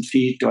 1,000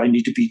 feet? Do I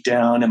need to be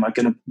down? Am I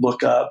going to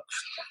look up?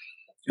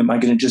 Am I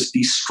going to just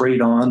be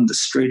straight on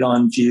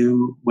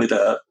view with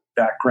a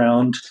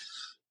background?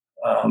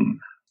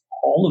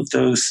 All of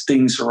those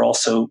things are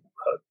also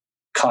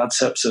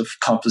concepts of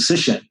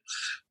composition.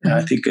 And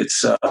I think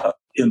it's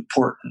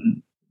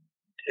important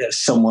as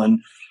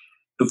someone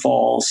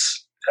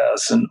evolves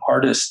as an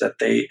artist that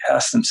they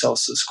ask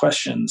themselves those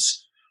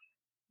questions.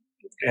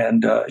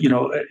 And,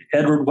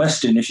 Edward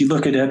Weston, if you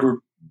look at Edward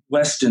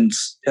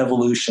Weston's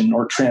evolution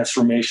or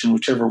transformation,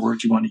 whichever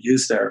word you want to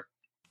use there,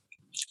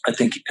 I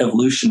think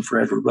evolution for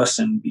Edward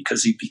Weston,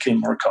 because he became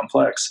more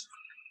complex.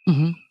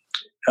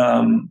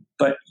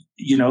 But,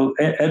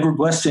 Edward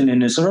Weston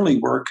in his early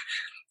work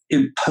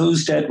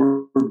imposed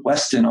Edward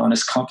Weston on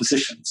his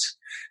compositions.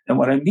 And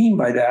what I mean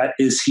by that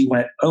is he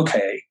went,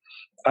 okay,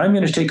 I'm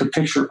going to take a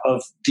picture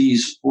of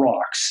these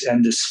rocks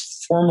and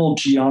this formal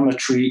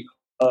geometry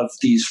of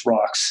these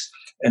rocks.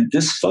 And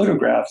this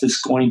photograph is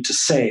going to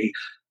say,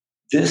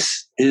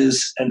 this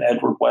is an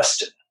Edward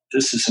Weston.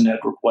 This is an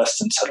Edward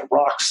Weston set of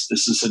rocks.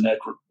 This is an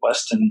Edward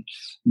Weston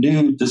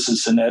nude. This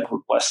is an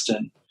Edward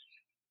Weston.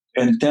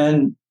 And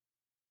then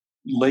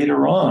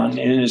later on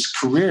in his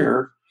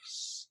career,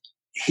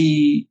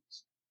 you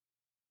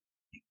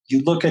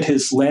look at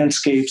his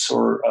landscapes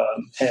or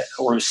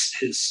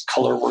his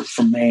color work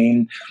from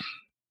Maine,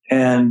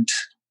 and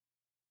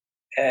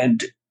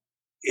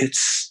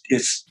it's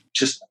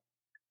just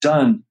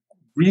done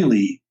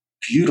really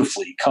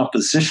beautifully,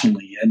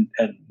 compositionally and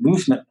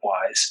movement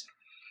wise.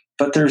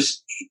 But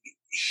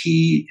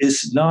he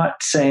is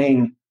not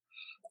saying,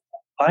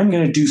 I'm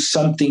going to do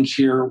something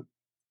here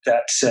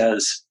that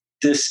says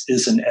this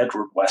is an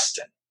Edward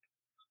Weston.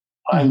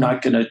 I'm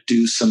not going to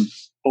do some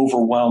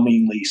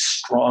overwhelmingly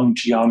strong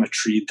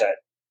geometry that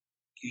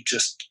you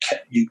just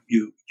can't,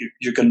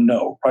 you're going to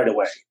know right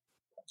away.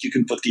 You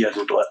can put the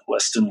Edward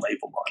Weston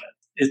label on it.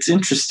 It's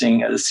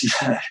interesting as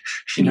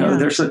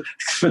there's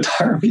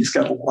photography's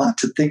got a lot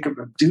to think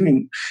about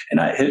doing, and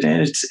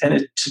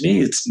to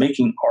me it's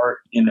making art.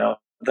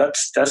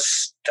 That's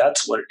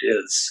what it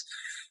is.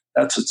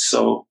 That's what's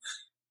so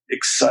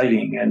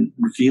exciting and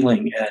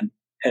revealing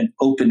and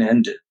open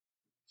ended.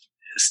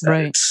 Is that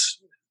right.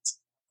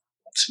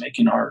 It's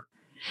making art.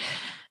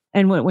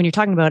 And when you're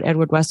talking about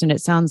Edward Weston,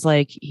 it sounds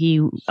like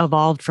he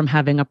evolved from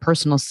having a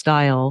personal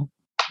style,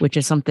 which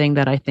is something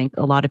that I think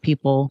a lot of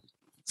people,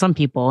 some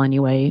people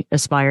anyway,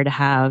 aspire to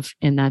have,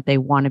 in that they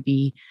want to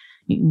be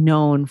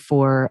known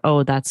for,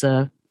 oh, that's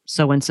a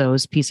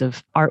so-and-so's piece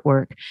of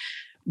artwork,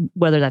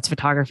 whether that's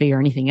photography or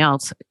anything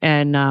else.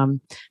 And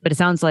but it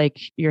sounds like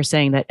you're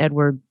saying that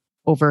Edward,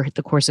 over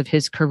the course of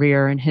his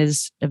career and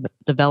his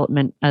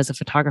development as a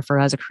photographer,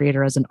 as a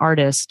creator, as an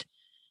artist,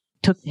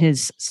 took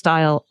his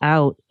style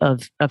out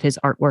of his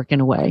artwork in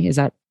a way. Is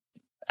that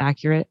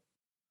accurate?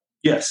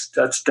 Yes,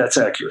 that's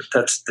accurate.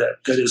 That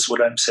is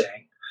what I'm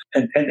saying.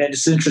 And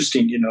it's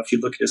interesting, if you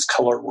look at his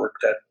color work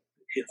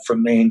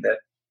from Maine, that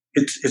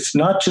it's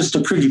not just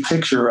a pretty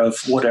picture of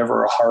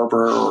whatever, a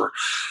harbor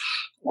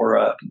or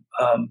a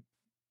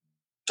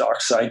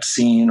dockside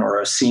scene or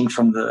a scene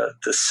from the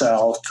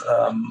South.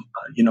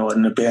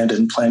 An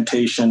abandoned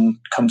plantation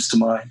comes to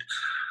mind.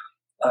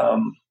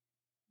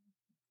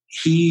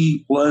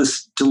 He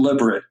was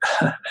deliberate.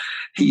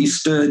 He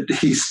stood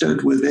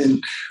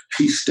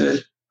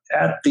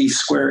at the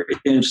square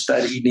inch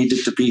that he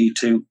needed to be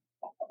to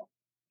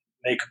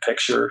make a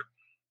picture.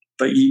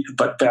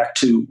 But back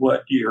to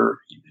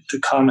the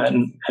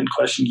comment and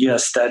question.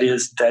 Yes, that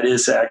is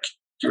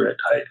accurate.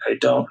 I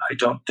don't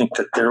think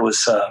that there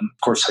was. Of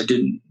course, I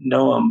didn't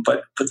know him,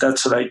 but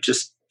that's what I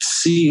just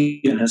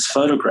see in his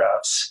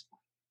photographs.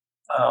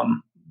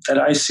 That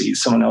I see.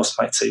 Someone else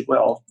might say,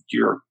 "Well,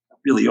 you're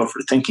really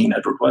overthinking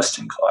Edward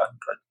Weston, Claude,"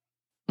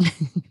 but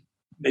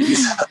maybe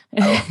so.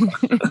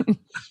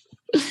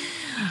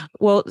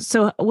 Well,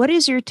 so what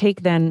is your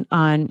take then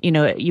on,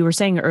 you were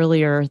saying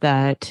earlier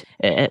that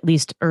at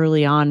least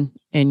early on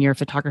in your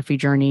photography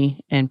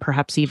journey, and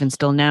perhaps even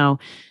still now,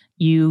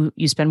 you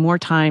spend more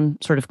time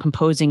sort of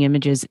composing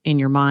images in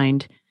your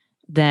mind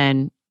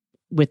than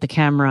with the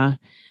camera.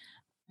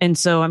 And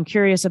so I'm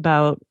curious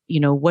about,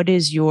 what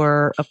is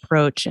your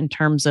approach in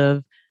terms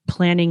of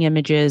planning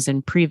images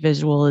and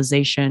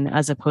pre-visualization,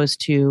 as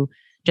opposed to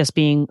just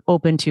being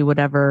open to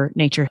whatever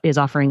nature is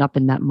offering up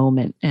in that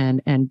moment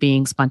and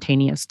being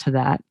spontaneous to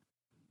that?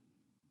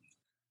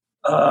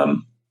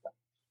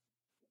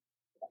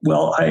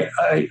 Well,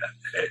 I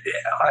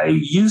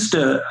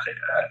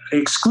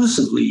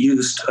exclusively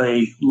used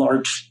a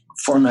large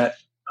format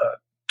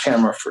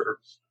camera for,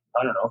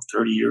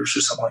 30 years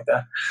or something like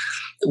that,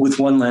 with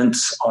one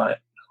lens on it,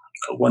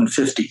 a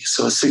 150,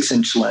 so a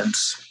 6-inch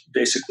lens,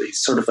 basically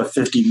sort of a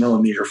 50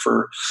 millimeter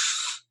for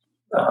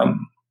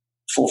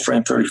full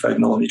frame 35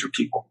 millimeter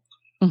people.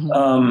 Mm-hmm.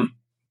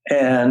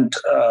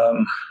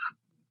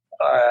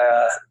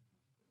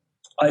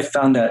 I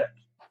found that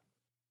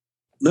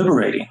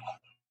liberating.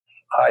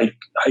 I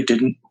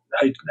didn't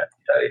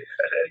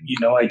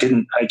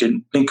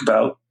think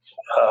about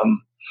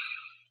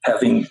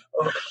having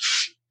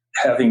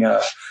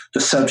the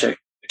subject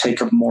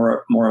take up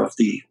more of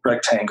the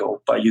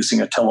rectangle by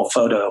using a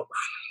telephoto.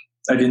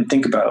 I didn't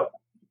think about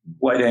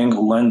wide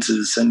angle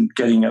lenses and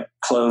getting up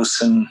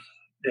close and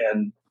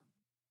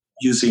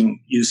using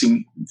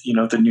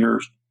the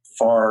near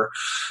far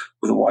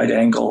with a wide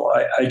angle.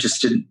 I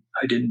just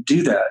didn't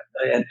do that,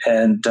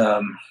 and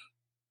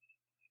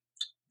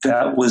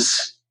that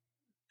was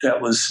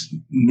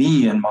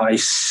me, and my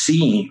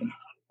seeing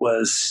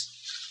was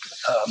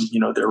I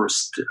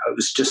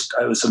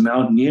was a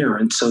mountaineer,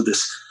 and so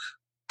this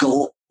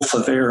gulf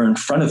of air in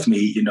front of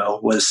me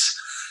was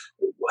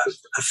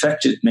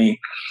affected me.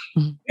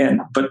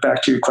 Mm-hmm. But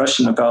back to your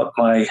question about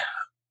my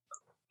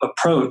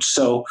approach,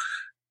 so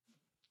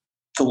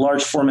the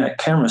large format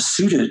camera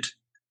suited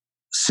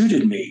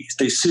me.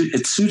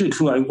 It suited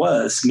who I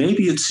was.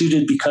 Maybe it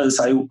suited because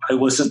I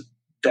wasn't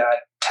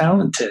that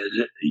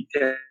talented,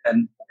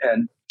 and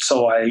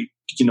so I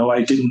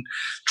didn't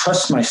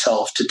trust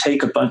myself to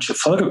take a bunch of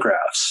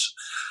photographs.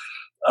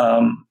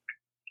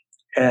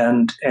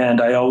 And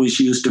I always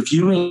used a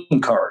viewing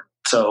card.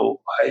 So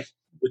I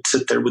would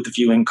sit there with the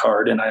viewing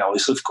card, and I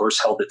always, of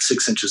course, held it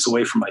 6 inches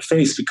away from my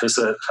face because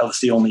that was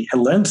the only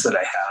lens that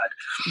I had.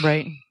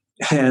 Right.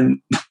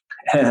 And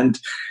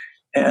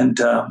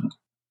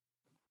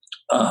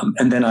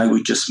then I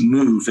would just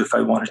move if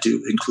I wanted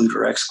to include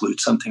or exclude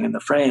something in the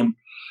frame.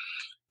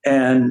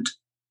 And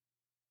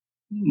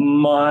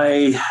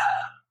my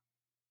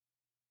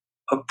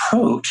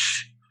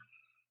approach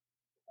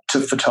to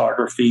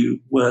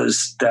photography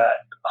was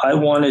that I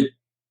wanted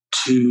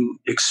to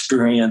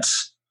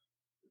experience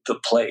the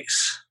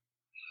place.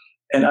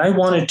 And I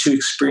wanted to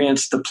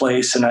experience the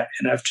place, and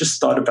I've just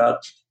thought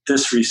about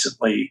this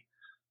recently.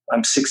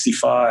 I'm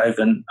 65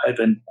 and I've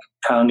been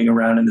pounding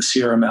around in the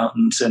Sierra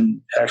Mountains,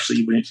 and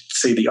actually, when you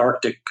say the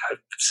Arctic,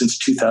 since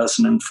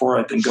 2004,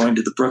 I've been going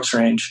to the Brooks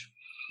Range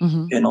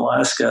in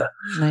Alaska.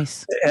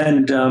 Nice.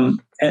 And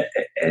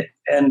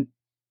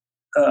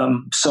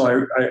so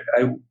I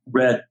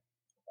read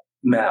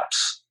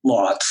maps,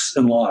 lots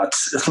and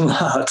lots and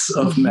lots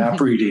of map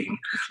reading,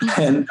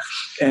 and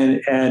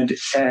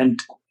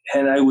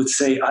I would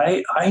say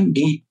I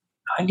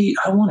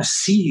want to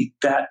see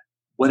that,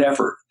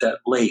 whatever, that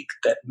lake,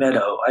 that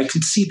meadow. I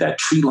can see that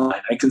tree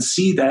line. I can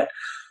see that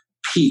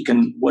peak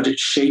and what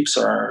its shapes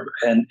are.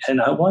 And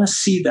I want to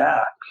see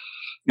that.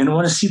 And I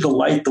want to see the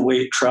light, the way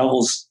it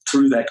travels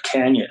through that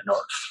canyon.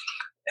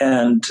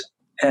 And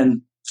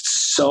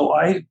so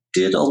I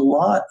did a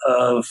lot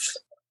of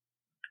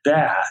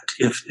that.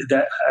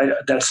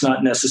 That's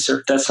not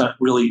necessary, that's not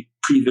really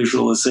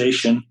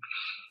pre-visualization.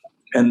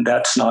 And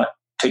that's not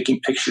taking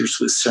pictures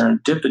with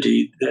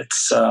serendipity.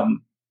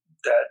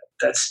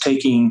 That's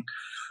taking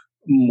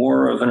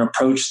more of an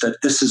approach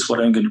that this is what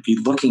I'm going to be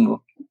looking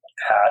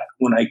at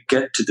when I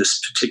get to this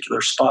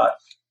particular spot.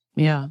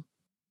 Yeah.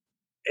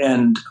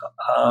 And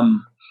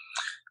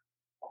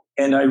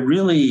I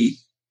really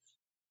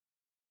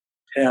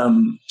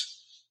am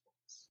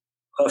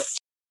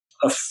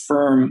a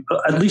firm,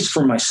 at least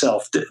for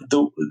myself,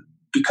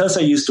 because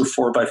I used a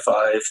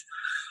 4x5,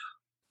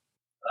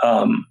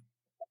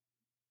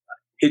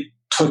 it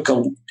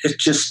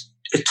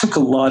took a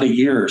lot of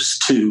years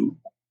to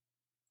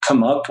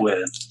come up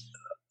with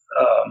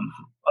a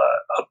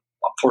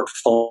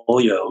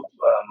portfolio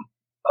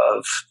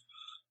of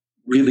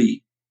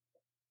really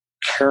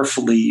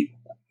carefully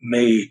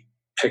made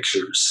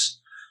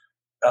pictures,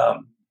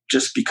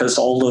 just because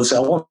all those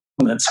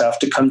elements have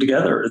to come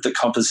together: the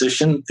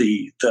composition,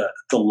 the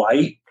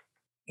light.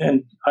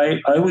 And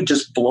I would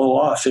just blow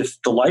off if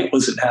the light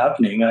wasn't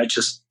happening. I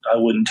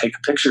wouldn't take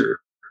a picture.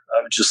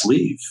 I would just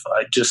leave.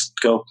 I'd just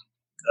go,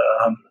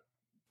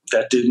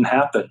 that didn't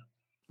happen.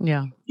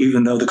 Yeah.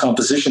 Even though the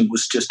composition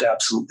was just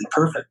absolutely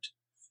perfect.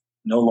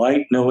 No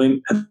light, no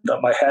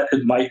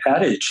my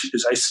adage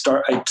is I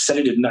said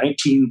it in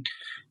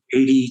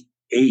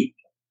 1988.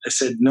 I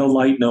said, no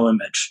light, no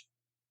image.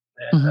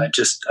 And I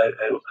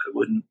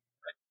wouldn't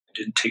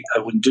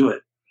do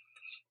it.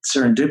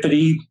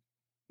 Serendipity,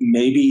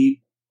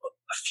 maybe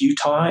a few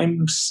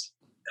times,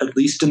 at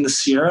least in the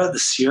Sierra. The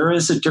Sierra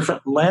is a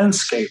different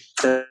landscape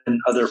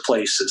than other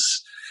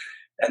places.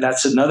 And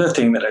that's another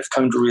thing that I've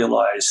come to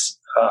realize.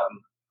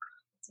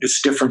 It's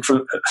different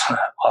from,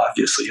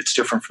 obviously, it's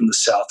different from the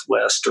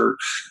Southwest or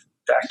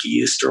back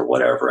east or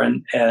whatever.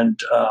 And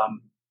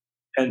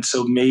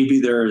so maybe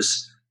there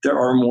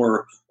are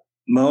more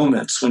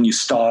moments when you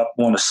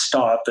want to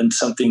stop, and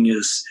something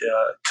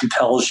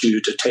compels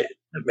you to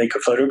make a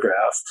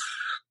photograph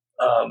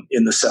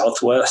in the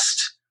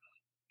Southwest.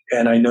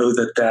 And I know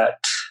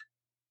that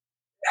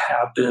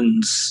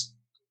happens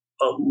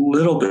a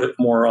little bit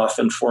more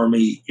often for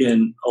me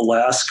in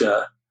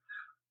Alaska.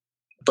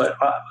 But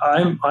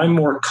I'm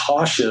more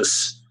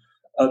cautious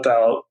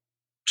about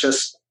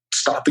just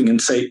stopping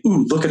and say,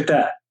 "Ooh, look at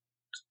that!"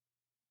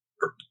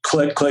 Or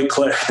click, click,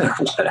 click.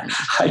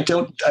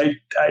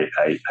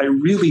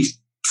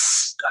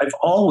 I've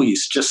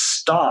always just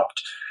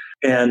stopped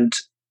and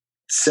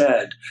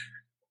said,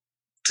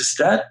 "Does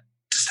that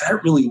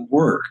really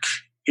work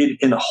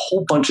in a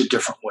whole bunch of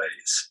different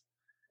ways?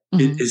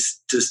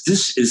 Is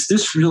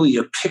this really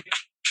a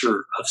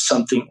picture of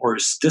something, or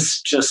is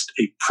this just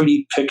a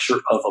pretty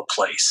picture of a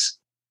place?"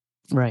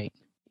 Right.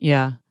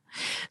 Yeah.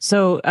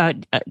 So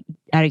out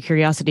of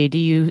curiosity, do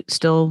you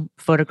still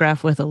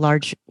photograph with a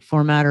large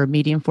format or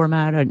medium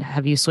format, and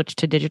have you switched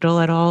to digital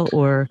at all?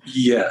 Or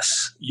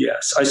Yes.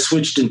 I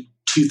switched in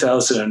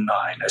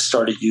 2009. I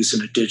started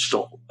using a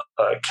digital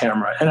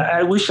camera, and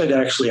I wish I'd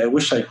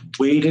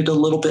waited a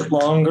little bit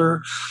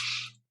longer,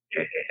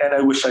 and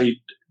I wish I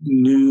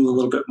knew a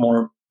little bit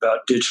more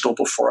about digital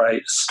before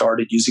I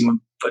started using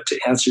them. But to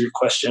answer your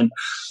question,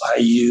 I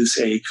use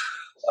a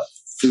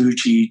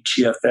Fuji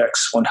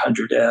GFX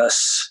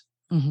 100S,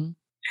 and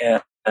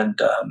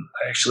I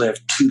actually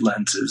have two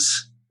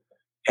lenses.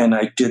 And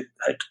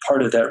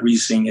part of that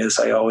reasoning is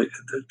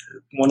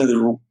one of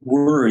the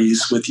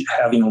worries with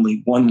having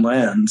only one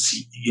lens,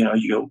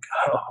 you go,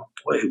 oh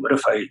boy, what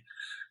if I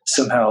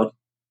somehow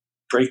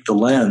break the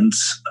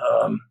lens?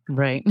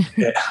 Right.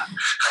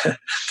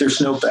 There's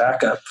no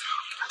backup.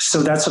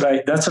 So that's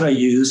what I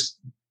use.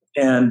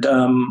 And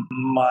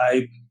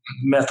my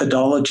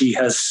methodology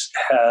has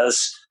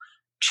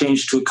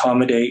changed to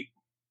accommodate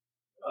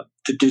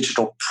the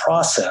digital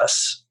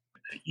process.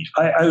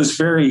 I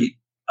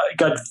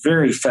got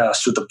very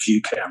fast with the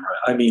view camera.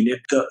 I mean,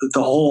 the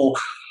whole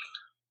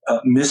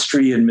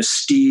mystery and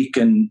mystique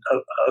and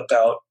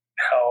about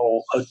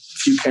how a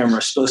view camera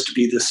is supposed to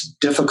be this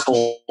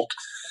difficult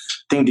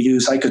thing to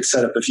use. I could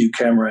set up a view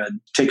camera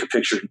and take a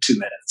picture in 2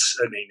 minutes.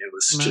 I mean, it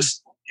was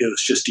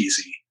just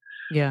easy.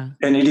 Yeah.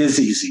 And it is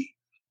easy.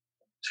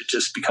 It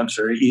just becomes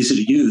very easy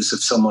to use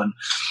if someone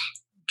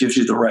gives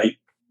you the right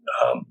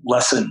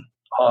lesson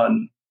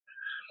on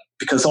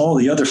because all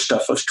the other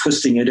stuff of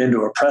twisting it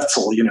into a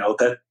pretzel,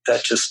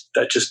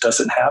 that just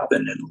doesn't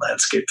happen in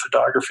landscape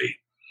photography.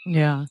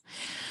 Yeah.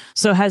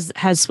 So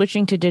has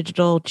switching to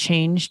digital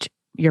changed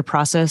your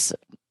process?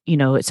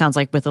 It sounds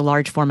like with a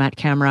large format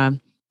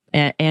camera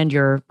and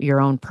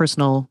your own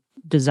personal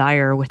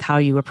desire with how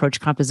you approach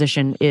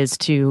composition is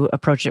to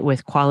approach it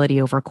with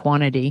quality over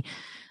quantity.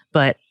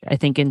 But I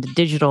think in the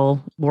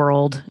digital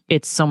world,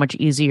 it's so much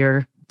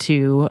easier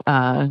to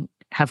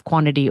have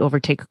quantity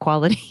overtake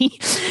quality.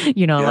 A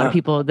lot of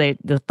people,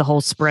 the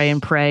whole spray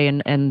and pray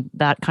and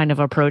that kind of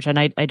approach. And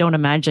I don't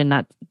imagine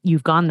that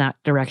you've gone that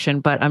direction,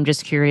 but I'm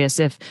just curious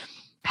if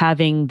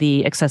having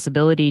the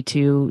accessibility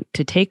to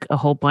take a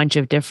whole bunch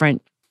of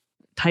different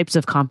types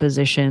of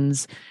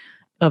compositions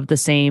of the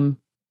same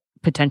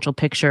potential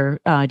picture,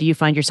 do you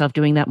find yourself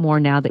doing that more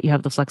now that you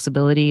have the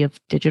flexibility of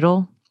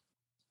digital?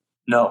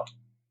 No.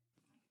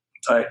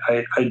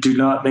 I do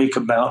not make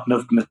a mountain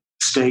of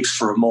mistakes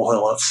for a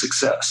molehill of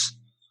success.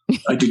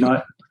 I do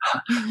not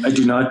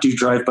do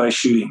drive-by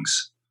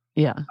shootings.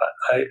 Yeah.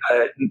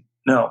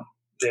 No,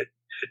 it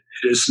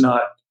has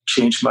not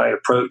changed my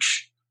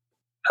approach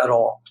at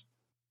all.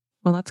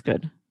 Well, that's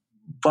good.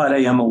 But I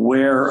am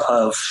aware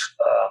of,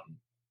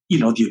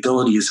 the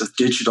abilities of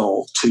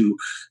digital to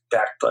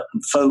back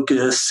button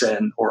focus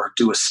or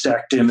do a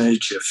stacked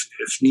image if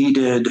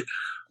needed.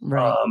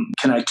 Right.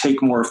 Can I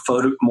take more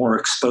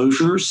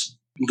exposures,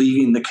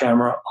 leaving the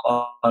camera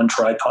on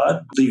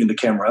tripod, leaving the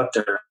camera up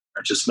there,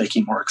 or just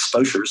making more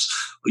exposures?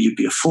 Well, you'd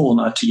be a fool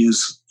not to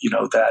use,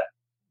 that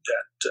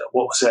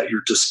what was at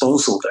your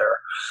disposal there.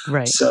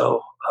 Right.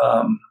 So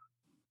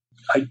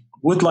I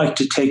would like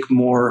to take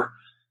more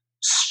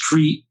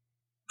street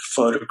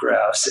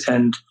photographs,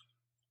 and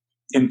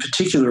in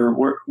particular,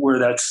 where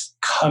that's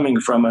coming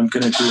from, I'm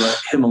going to do a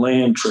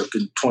Himalayan trip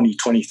in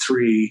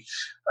 2023.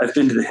 I've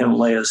been to the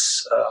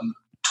Himalayas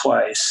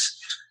twice,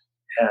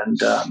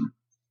 and I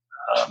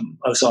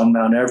was on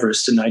Mount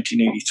Everest in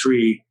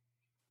 1983,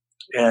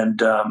 and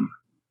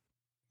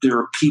there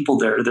are people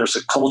there. There's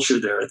a culture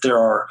there. There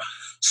are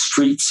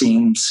street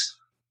scenes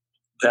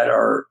that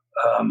are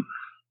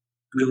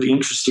really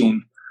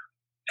interesting,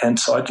 and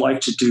so I'd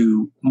like to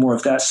do more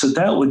of that. So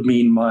that would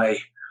mean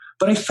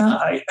but I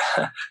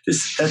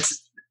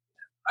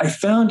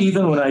found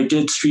even when I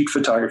did street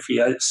photography,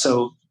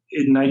 so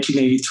in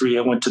 1983,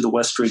 I went to the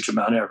West Ridge of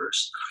Mount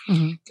Everest,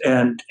 mm-hmm.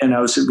 and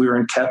we were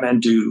in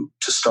Kathmandu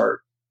to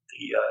start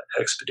the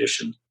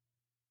expedition,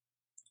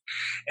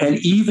 and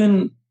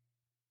even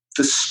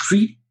the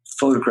street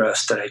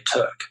photographs that I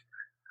took,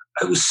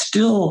 I was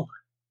still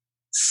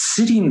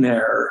sitting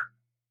there,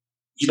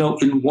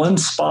 in one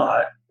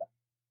spot,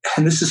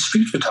 and this is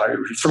street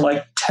photography, for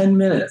like 10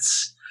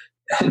 minutes,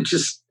 and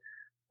just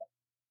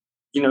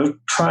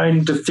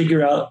trying to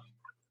figure out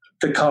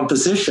the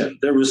composition.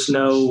 There was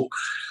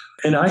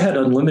and I had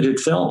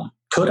unlimited film.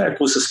 Kodak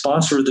was a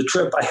sponsor of the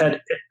trip. I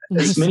had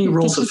as many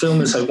rolls of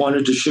film as I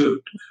wanted to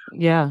shoot.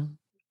 Yeah.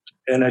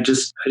 And I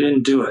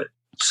didn't do it.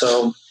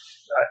 So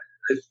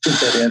I think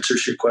that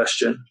answers your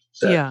question.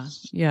 Yeah.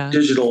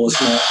 Digital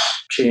has not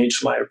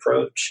changed my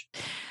approach.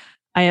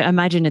 I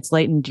imagine it's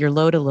lightened your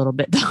load a little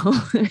bit though.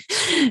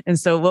 And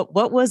so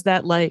what was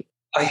that like?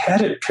 I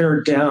had it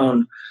pared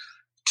down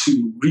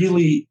to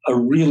a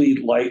really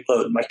light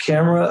load. My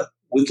camera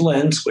with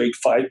lens weighed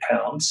 5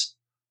 pounds.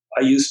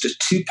 I used a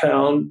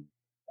 2-pound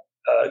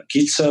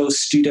Gitzo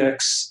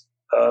Studex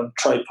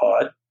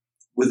tripod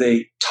with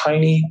a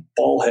tiny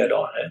ball head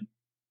on it.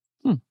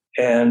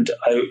 And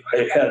I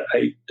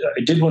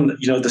did one,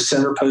 the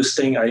center post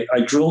thing. I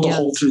drilled a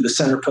hole through the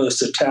center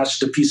post,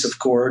 attached a piece of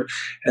cord,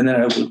 and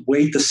then I would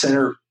weight the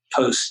center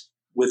post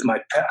with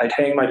I'd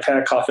hang my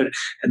pack off it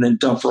and then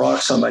dump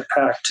rocks on my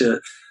pack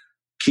to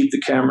keep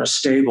the camera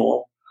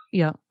stable.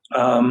 Yeah.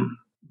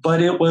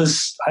 But it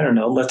was, I don't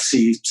know, let's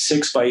see,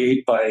 6 by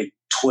 8 by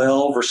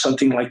 12 or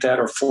something like that,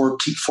 or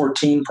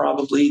 14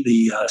 probably,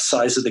 the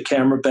size of the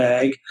camera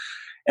bag.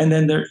 And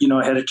then there,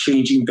 I had a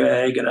changing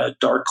bag and a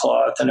dark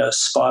cloth and a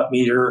spot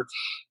meter.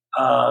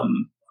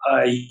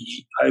 I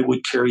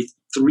would carry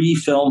 3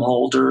 film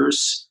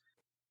holders.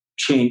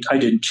 I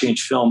didn't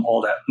change film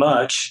all that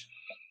much,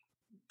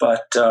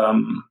 but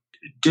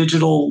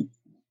digital,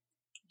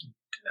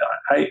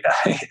 I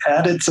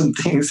added some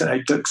things and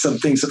I took some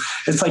things.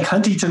 It's like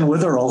Huntington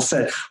Witherell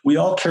said, we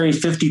all carry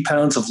 50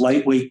 pounds of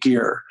lightweight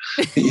gear.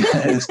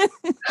 It's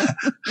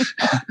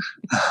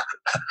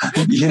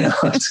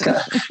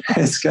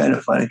kind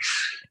of funny.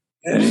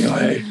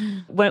 Anyway.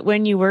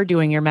 When you were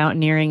doing your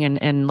mountaineering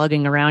and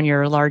lugging around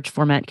your large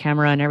format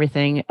camera and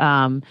everything,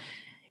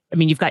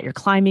 you've got your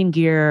climbing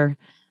gear,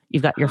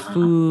 you've got your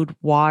food,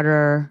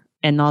 water,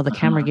 and all the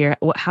camera gear.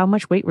 How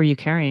much weight were you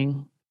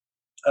carrying?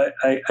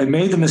 I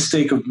made the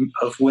mistake of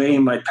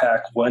weighing my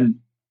pack one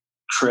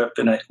trip,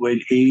 and I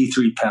weighed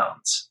 83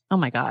 pounds. Oh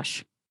my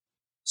gosh!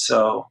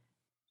 So,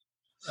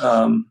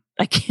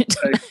 I can't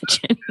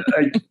imagine.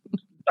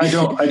 I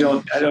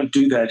don't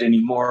do that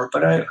anymore.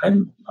 But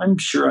I'm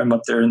sure I'm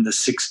up there in the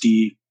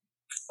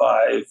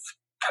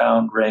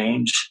 65-pound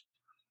range.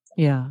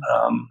 Yeah.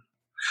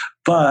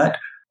 But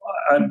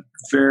I'm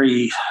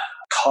very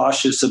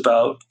cautious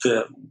about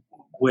the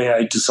way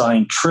I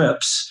design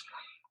trips.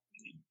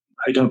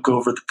 I don't go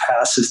over the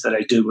passes that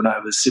I did when I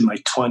was in my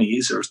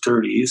 20s or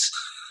 30s.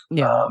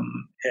 Yeah.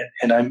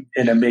 And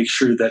I make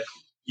sure that,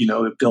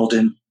 it build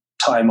in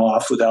time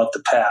off without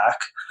the pack.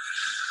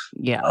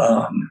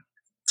 Yeah.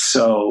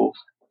 So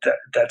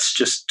that's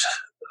just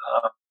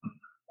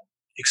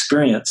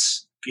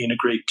experience, being a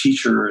great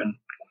teacher,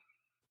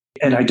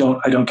 and I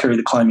don't carry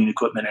the climbing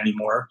equipment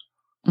anymore.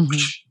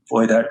 Which,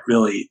 boy, that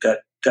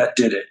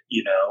did it.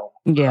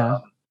 Yeah.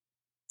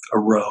 A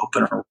rope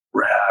and a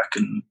rack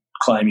and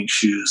climbing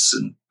shoes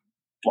and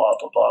blah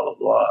blah blah blah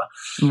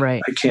blah.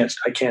 Right. I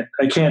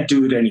can't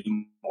do it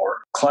anymore.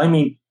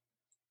 Climbing,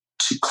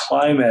 to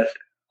climb at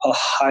a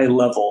high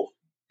level,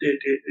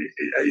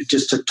 it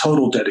just a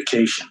total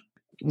dedication.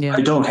 Yeah.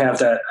 I don't have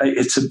that.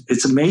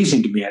 It's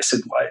amazing to me. I said,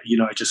 why?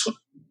 I just went,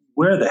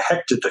 where the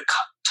heck did the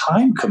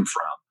time come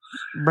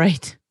from?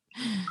 Right.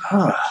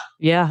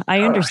 Yeah,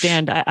 I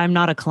understand. I'm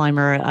not a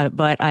climber,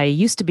 but I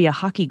used to be a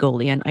hockey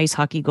goalie, an ice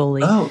hockey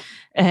goalie. Oh.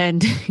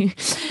 And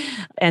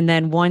and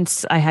then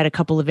once I had a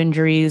couple of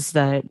injuries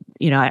that,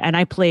 and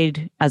I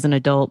played as an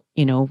adult,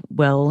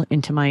 well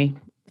into my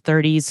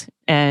 30s.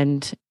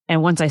 And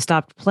once I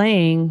stopped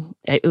playing,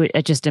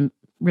 it just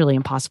really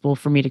impossible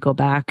for me to go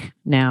back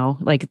now.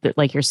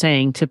 Like you're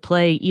saying, to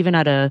play even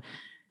at a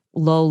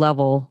low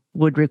level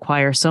would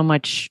require so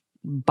much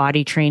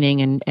body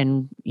training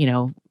and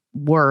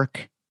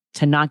work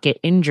to not get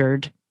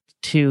injured,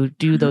 to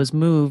do those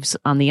moves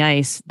on the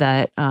ice,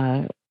 that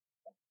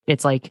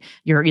it's like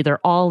you're either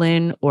all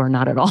in or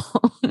not at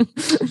all.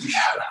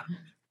 Yeah,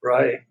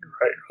 right.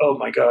 Oh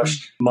my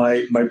gosh.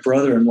 My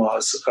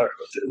brother-in-laws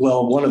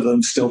one of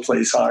them still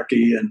plays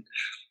hockey, and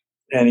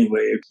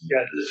anyway,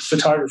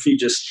 photography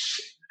just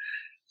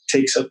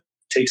takes up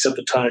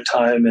a ton of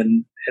time,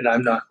 and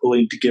I'm not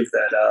willing to give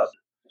that up.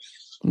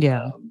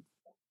 Yeah.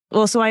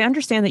 Well, so I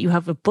understand that you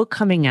have a book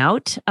coming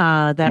out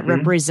that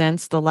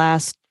represents the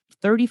last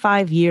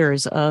 35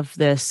 years of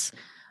this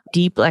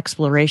deep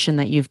exploration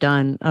that you've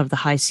done of the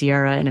High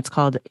Sierra, and it's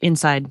called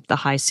Inside the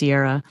High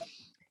Sierra.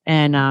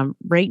 And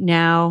right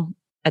now,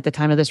 at the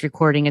time of this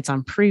recording, it's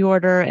on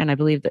pre-order, and I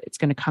believe that it's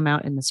going to come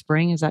out in the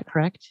spring. Is that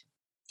correct?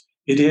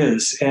 It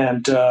is.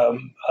 And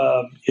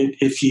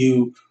if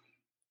you,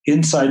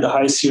 Inside the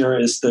High Sierra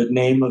is the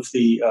name of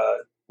the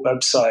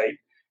website,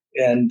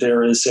 and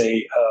there is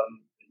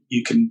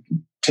you can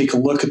take a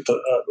look at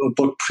a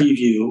book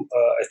preview,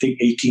 I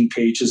think 18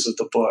 pages of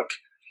the book.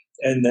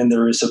 And then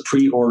there is a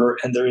pre-order,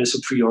 and there is a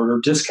pre-order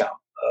discount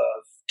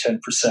of 10%.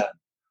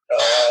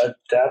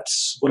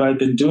 That's what I've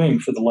been doing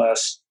for the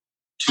last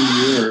 2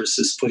 years,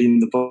 is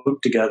putting the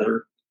book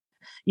together.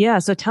 Yeah.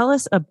 So tell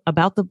us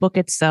about the book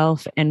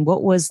itself, and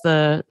what was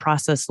the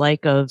process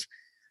like of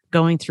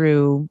going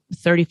through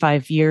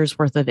 35 years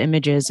worth of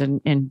images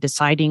and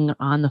deciding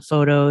on the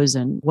photos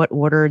and what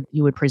order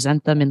you would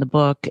present them in the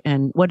book,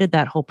 and what did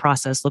that whole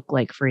process look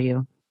like for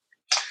you?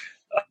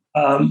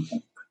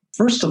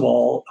 First of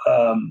all,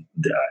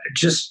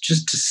 just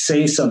to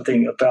say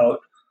something about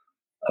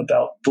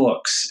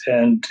books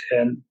and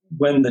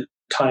when the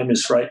time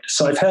is right.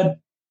 So I've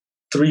had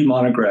 3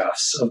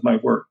 monographs of my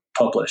work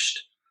published: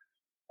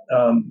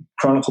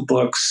 Chronicle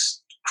Books,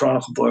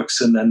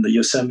 and then the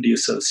Yosemite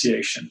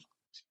Association.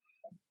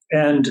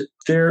 And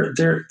there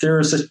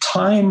is a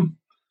time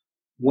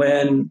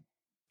when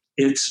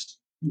it's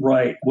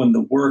right, when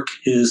the work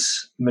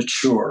is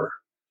mature.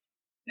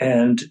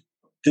 And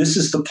this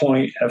is the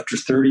point after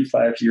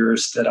 35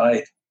 years that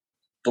I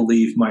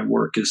believe my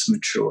work is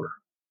mature.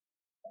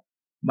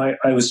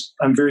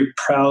 I'm very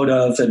proud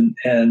of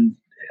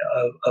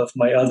of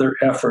my other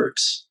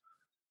efforts,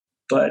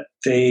 but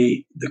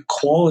the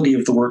quality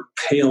of the work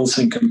pales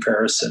in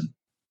comparison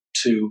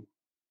to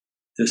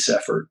this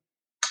effort.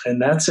 And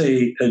that's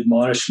a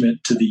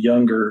admonishment to the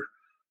younger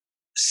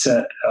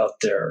set out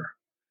there.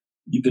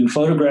 You've been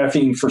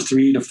photographing for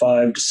 3 to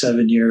 5 to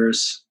 7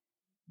 years.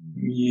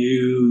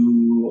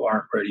 You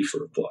aren't ready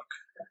for a book.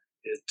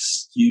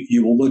 It's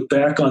you will look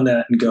back on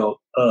that and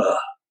go,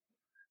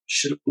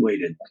 should have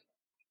waited.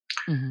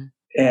 Mm-hmm.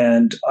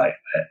 And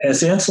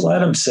as Ansel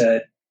Adams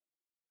said,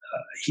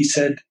 he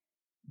said,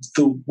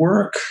 the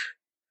work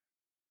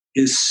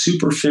is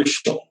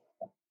superficial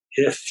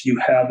if you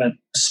haven't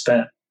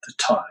spent the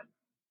time.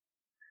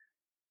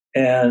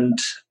 And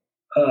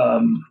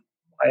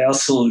I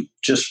also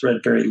just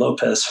read Barry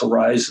Lopez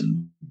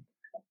Horizons,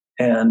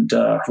 and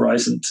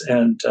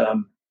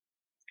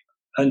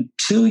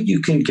until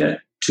you can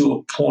get to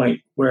a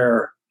point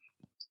where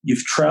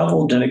you've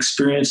traveled and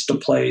experienced a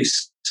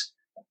place,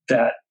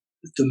 that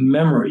the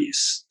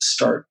memories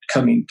start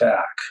coming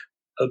back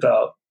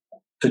about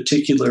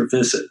particular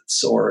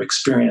visits or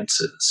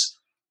experiences,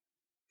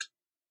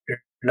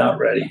 you're not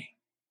ready.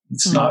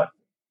 It's not.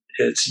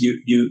 It's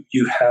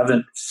you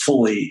haven't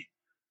fully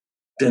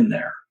been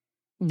there.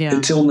 Yeah.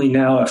 It's only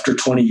now, after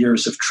 20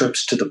 years of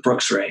trips to the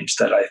Brooks Range,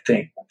 that I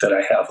think that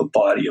I have a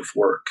body of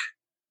work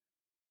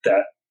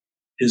that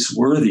is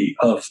worthy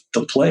of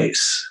the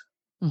place.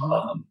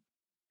 Mm-hmm.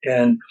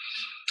 And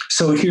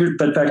So here,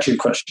 but back to your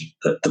question,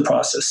 the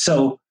process.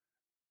 So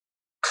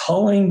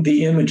culling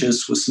the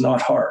images was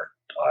not hard.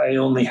 I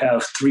only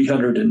have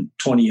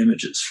 320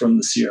 images from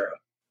the Sierra.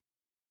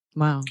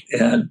 Wow.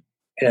 And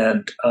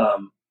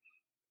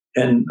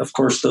of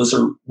course those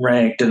are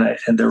ranked, and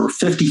there were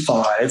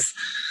 55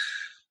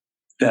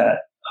 that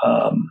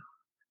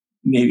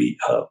maybe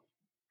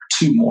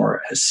two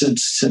more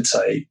since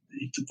the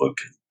book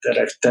that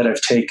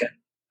I've taken,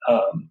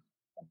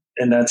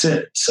 and that's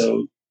it.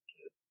 So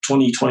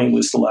 2020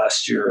 was the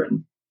last year,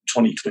 and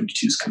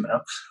 2022 is coming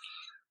up.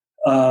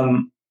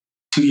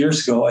 2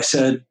 years ago, I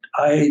said,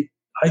 I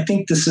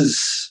think this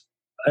is,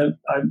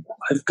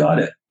 I've got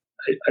it.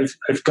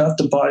 I've got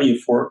the body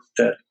of work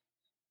that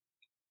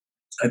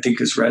I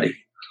think is ready.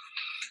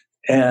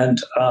 And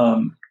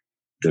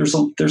there's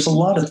a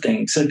lot of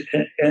things, and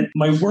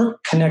my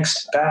work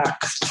connects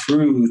back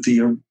through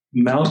the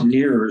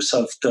mountaineers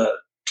of the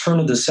turn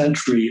of the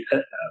century.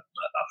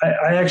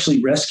 I actually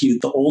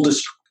rescued the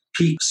oldest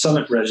peak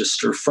summit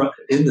register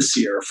in the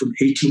Sierra from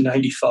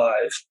 1895.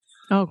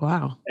 Oh,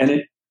 wow. And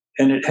it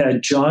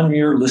had John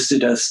Muir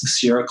listed as the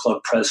Sierra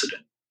Club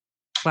president.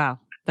 Wow,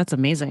 that's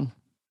amazing.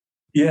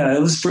 Yeah, it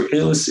was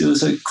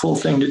a cool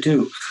thing to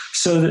do.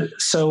 So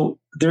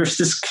there's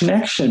this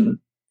connection,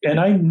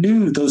 and I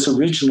knew those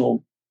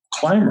original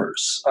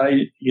climbers.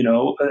 I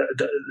knew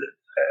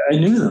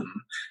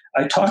them.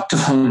 I talked to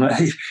them.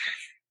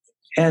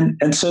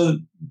 And so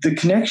the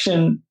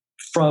connection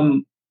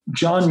from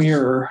John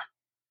Muir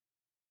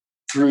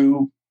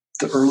through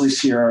the early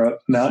Sierra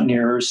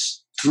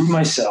mountaineers, through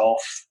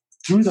myself,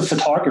 through the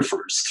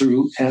photographers,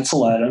 through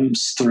Ansel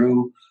Adams,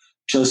 through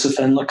Joseph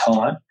N.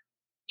 LeConte,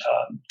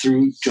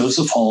 through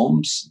Joseph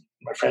Holmes,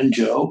 my friend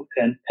Joe,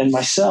 and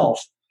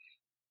myself,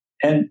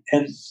 and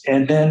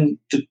then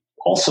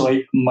also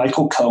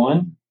Michael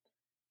Cohen,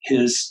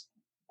 his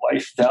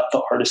wife,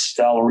 the artist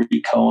Valerie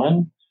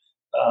Cohen,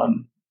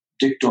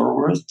 Dick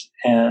Dorworth,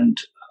 and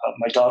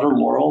my daughter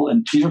Laurel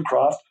and Peter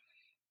Croft.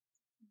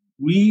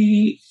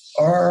 We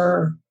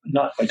are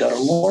not my daughter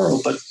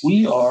Laurel, but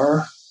we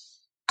are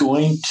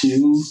going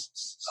to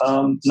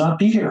not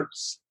be here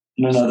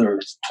in another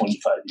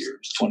 25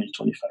 years, 20,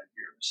 25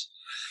 years.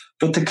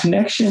 But the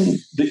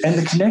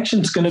connection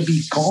is going to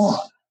be gone.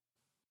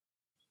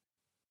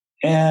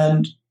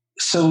 And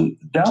so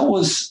that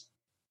was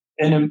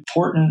an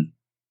important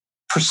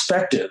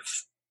perspective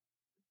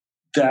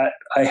that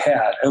I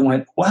had. I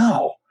went,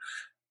 wow,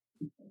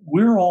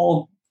 we're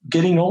all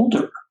getting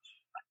older,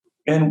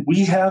 and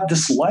we have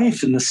this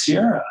life in the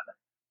Sierra.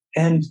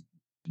 And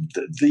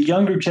the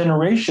younger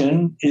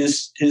generation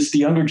is the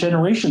younger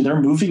generation. They're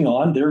moving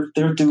on.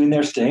 They're doing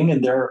their thing,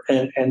 and they're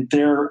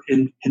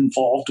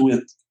involved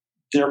with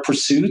their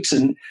pursuits,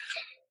 and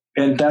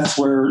that's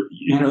where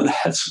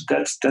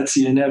that's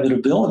the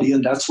inevitability,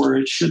 and that's where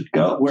it should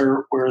go.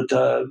 Where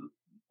the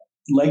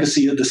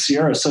legacy of the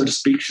Sierra, so to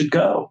speak, should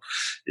go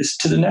is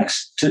to the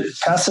next, to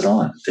pass it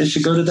on. It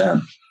should go to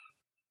them.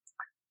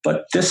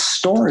 But this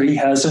story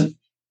hasn't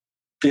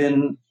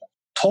been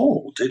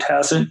told. It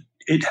hasn't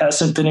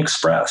been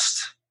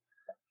expressed.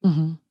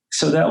 Mm-hmm.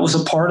 So that was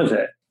a part of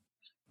it.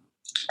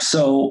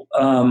 So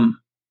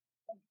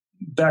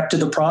back to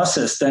the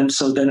process then.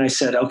 So then I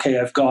said, okay,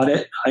 I've got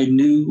it. I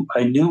knew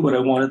what I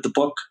wanted the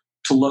book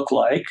to look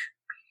like.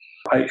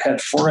 I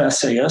had 4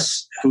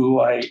 essayists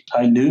who I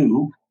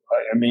knew.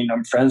 I mean,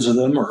 I'm friends with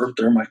them, or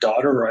they're my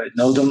daughter, or I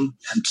know them.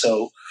 And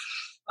so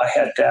I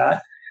had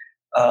that.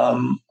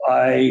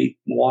 I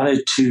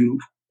wanted to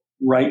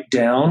write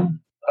down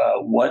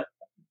what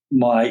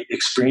my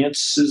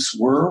experiences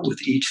were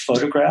with each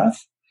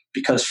photograph,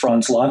 because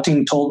Frans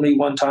Lanting told me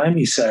one time,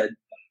 he said,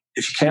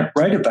 if you can't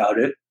write about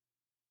it,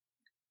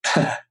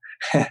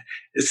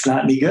 it's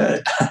not any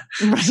good.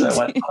 Right. So I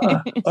went,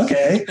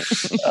 okay.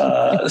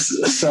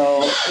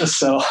 So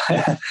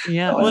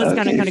yeah. Well, it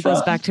kind of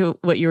goes back to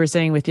what you were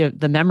saying with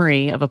the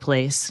memory of a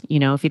place. You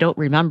know, if you don't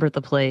remember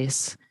the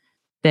place,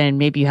 then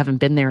maybe you haven't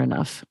been there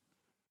enough.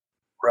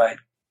 Right.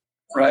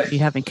 You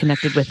haven't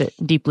connected with it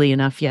deeply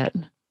enough yet.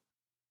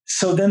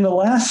 So then the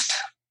last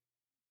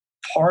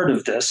part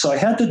of this, so I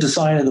had the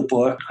design of the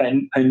book.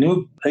 I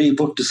knew a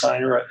book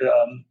designer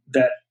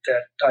that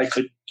I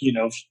could,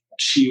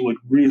 she would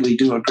really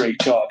do a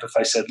great job if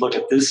I said, look,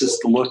 this is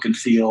the look and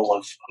feel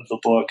of the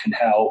book and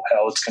how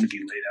it's going to be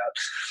laid out.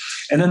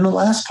 And then the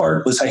last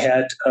part was I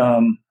had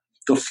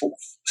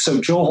so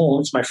Joe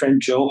Holmes, my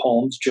friend Joe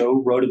Holmes,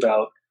 Joe wrote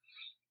about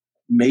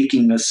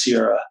making the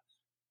Sierra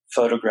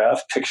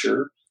photograph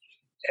picture.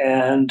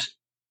 And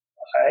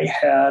I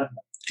had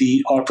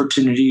the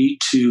opportunity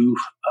to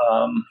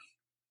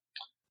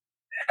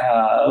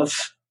have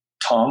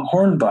Tom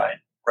Hornbein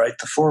write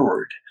the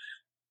foreword.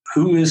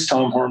 Who is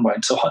Tom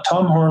Hornbein? So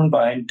Tom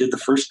Hornbein did the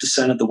first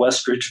descent of the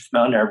West Ridge of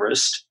Mount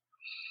Everest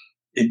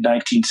in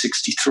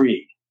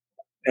 1963.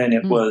 And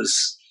it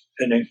was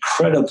an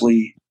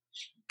incredibly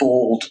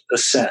bold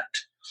ascent.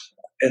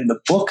 And the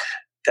book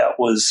that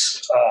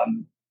was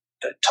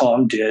that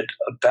Tom did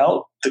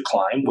about the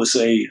climb was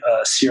a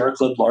Sierra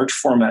Club large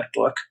format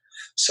book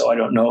So I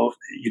don't know,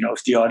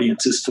 if the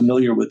audience is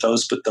familiar with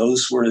those, but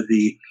those were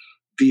the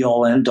be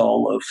all end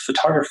all of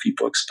photography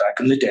books back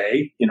in the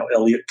day.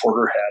 Elliot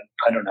Porter had,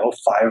 I don't know,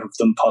 5 of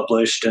them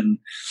published, and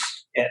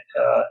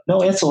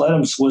no, Ansel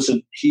Adams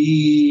wasn't.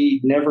 He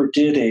never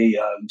did a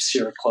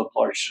Sierra Club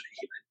Large.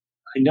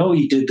 I know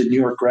he did the New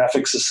York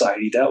Graphic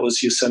Society. That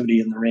was Yosemite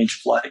and the Range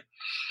of Light.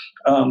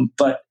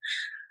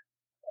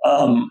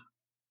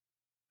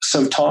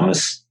 So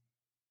Thomas,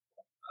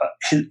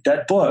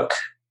 that book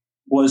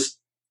was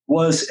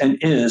and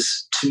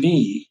is, to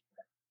me,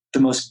 the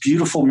most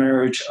beautiful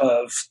marriage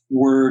of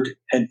word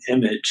and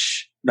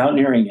image,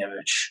 mountaineering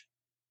image,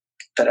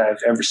 that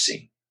I've ever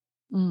seen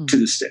to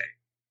this day.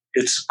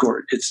 It's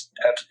gorgeous.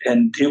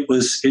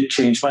 It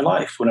changed my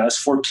life. When I was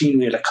 14,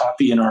 we had a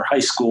copy in our high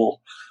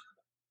school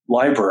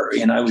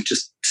library, and I would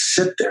just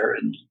sit there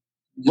and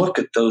look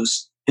at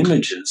those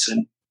images.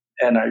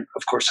 And I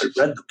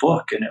read the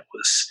book, and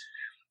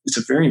it's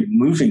a very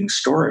moving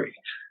story,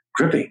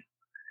 gripping.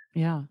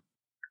 Yeah.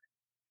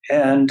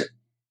 And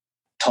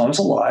Tom's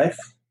alive,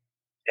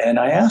 and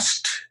I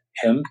asked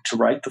him to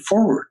write the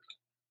foreword.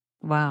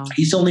 Wow.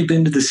 He's only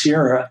been to the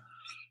Sierra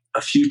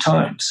a few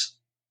times.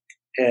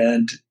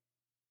 And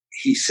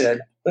he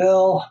said,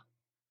 well,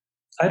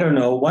 I don't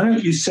know. Why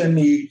don't you send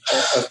me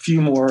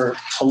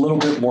a little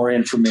bit more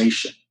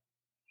information?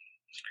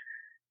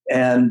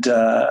 And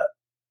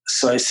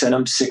so I sent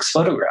him 6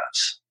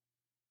 photographs.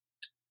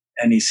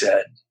 And he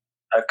said,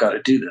 I've got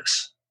to do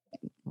this.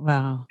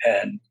 Wow.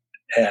 And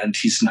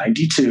he's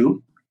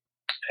 92,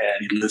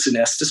 and he lives in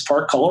Estes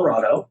Park,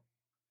 Colorado.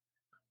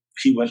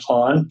 He went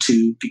on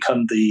to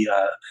become the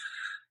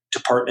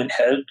department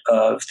head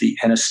of the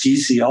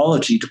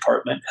anesthesiology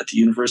department at the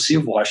University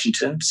of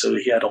Washington. So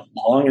he had a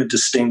long and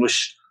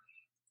distinguished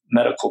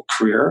medical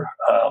career,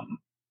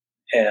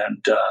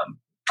 and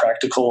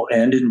practical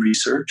and in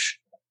research.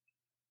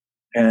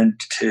 And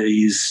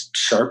he's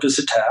sharp as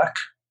a tack.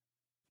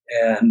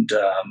 And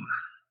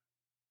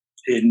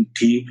he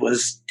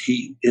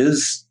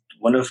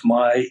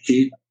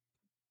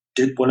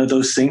did one of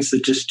those things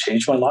that just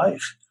changed my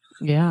life.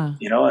 Yeah.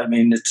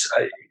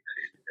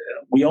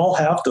 We all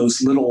have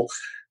those little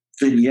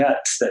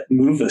vignettes that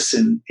move us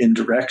in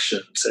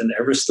directions, and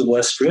Everest the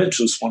West Ridge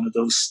was one of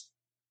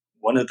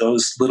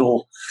those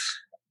little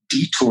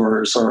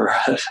detours, or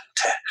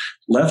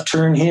left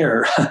turn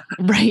here.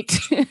 Right.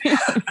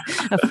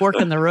 A fork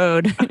in the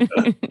road.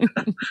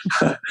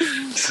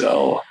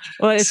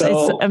 It's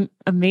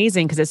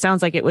amazing, because it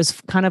sounds like it was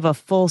kind of a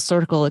full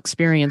circle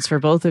experience for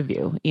both of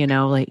you.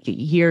 Like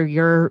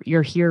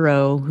your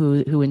hero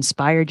who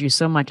inspired you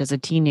so much as a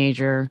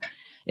teenager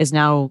is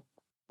now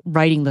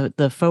writing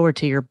the foreword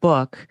to your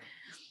book.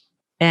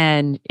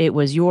 And it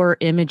was your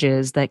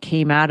images that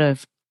came out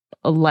of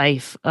a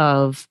life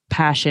of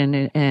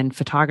passion and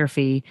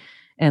photography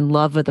and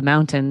love of the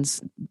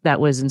mountains that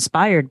was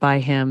inspired by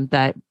him,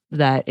 that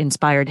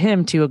inspired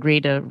him to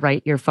agree to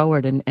write your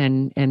foreword.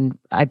 And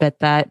I bet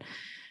that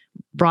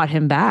brought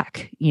him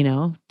back,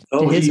 to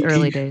his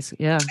early days.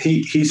 Yeah.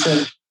 He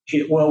said,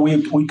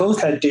 we both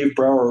had Dave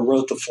Brower, who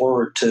wrote the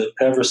foreword to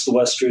Everest the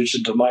West Ridge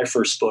and to my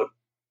first book,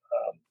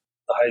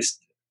 The High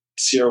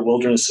Sierra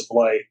Wilderness of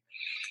Light.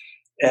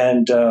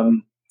 And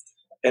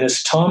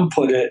as Tom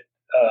put it,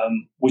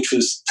 which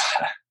was,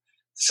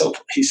 so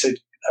he said,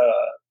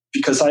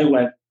 because I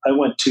went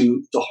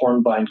to the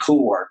Hornbein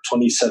Couloir,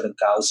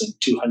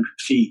 27,200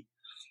 feet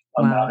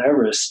on Mount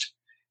Everest.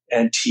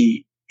 And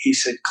he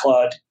said,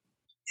 Claude,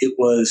 it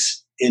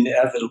was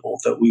inevitable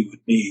that we would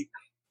meet.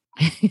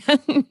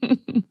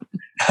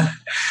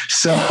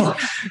 So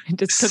it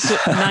just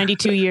took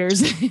 92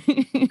 years.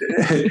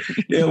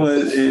 it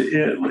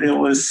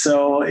was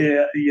so,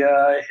 yeah.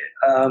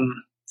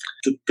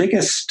 The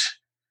biggest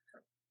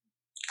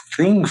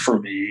thing for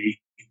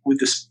me with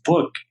this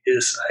book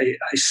is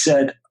I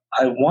said,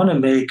 I want to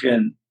make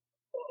an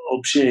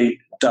objet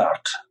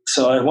d'art.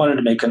 So I wanted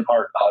to make an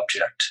art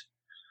object.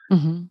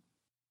 Mm-hmm.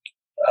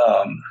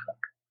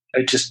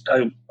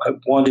 I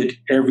wanted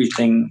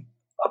everything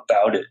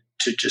about it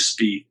to just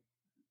be,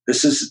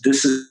 this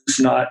is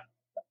not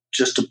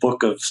just a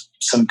book of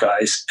some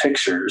guy's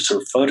pictures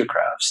or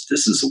photographs.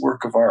 This is a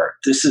work of art.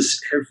 This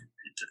is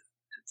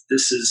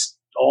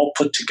all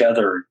put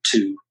together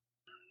to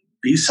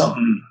be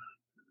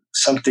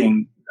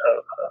something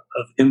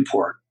of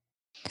import.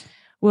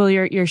 Well,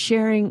 you're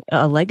sharing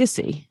a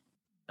legacy,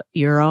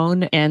 your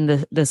own,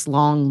 and this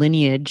long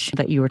lineage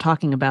that you were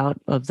talking about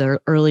of the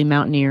early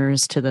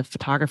mountaineers to the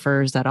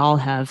photographers that all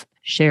have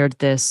shared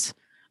this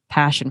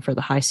passion for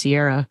the High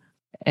Sierra,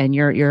 and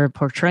you're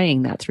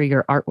portraying that through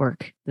your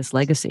artwork, this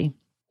legacy.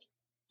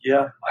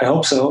 Yeah, I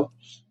hope so.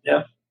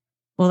 Yeah.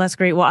 Well, that's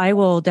great. Well, I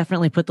will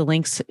definitely put the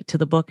links to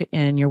the book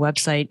and your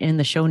website in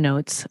the show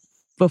notes.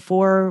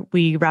 Before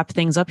we wrap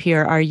things up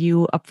here, are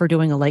you up for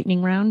doing a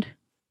lightning round?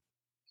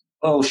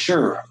 Oh,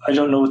 sure. I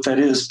don't know what that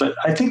is, but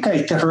I think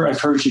I've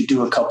heard you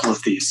do a couple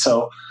of these.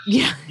 So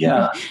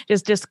yeah.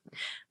 just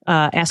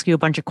ask you a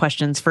bunch of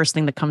questions. First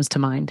thing that comes to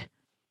mind.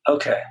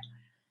 Okay.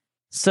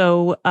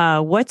 So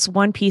what's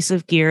one piece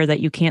of gear that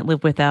you can't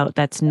live without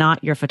that's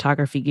not your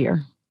photography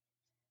gear?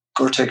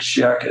 Gore-Tex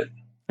jacket.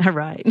 All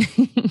right.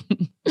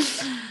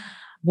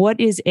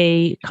 What is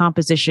a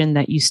composition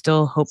that you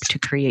still hope to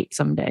create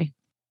someday?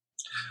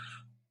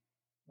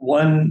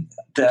 One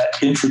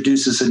that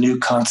introduces a new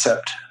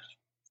concept.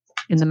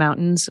 In the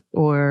mountains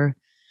or?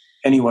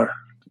 Anywhere.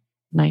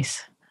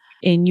 Nice.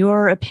 In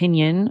your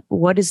opinion,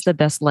 what is the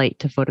best light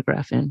to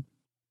photograph in?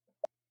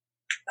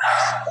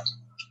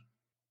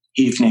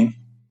 Evening.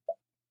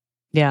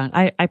 Yeah,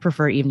 I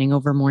prefer evening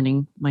over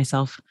morning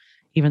myself,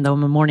 even though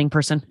I'm a morning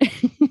person.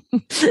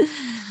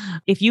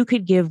 If you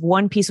could give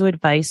one piece of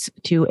advice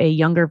to a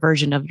younger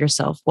version of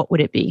yourself, what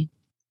would it be?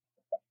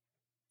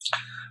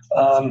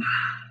 Go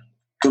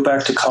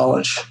back to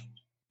college.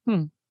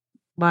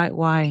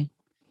 Why?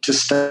 To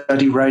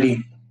study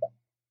writing.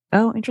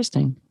 Oh,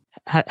 interesting.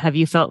 Have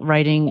you felt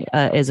writing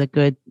is a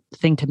good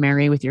thing to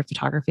marry with your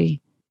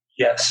photography?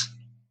 Yes.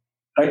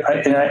 I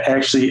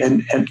actually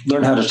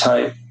learn how to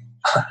type.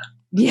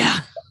 Yeah.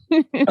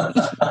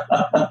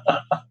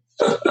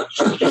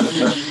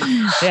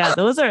 Yeah,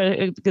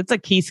 it's a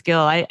key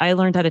skill. I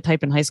learned how to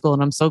type in high school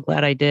and I'm so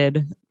glad I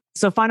did.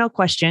 So final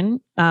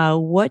question,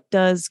 what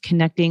does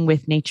connecting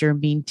with nature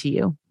mean to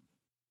you?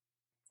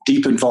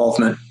 Deep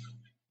involvement.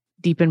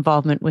 Deep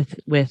involvement with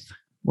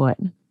what?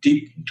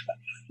 Deep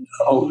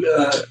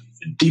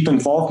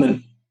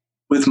involvement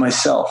with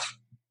myself.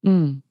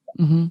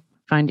 Mm-hmm.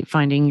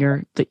 Finding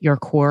your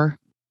core.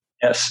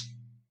 Yes.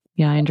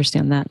 Yeah, I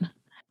understand that.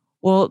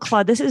 Well,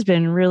 Claude, this has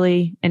been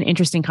really an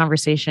interesting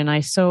conversation.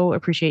 I so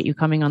appreciate you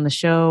coming on the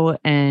show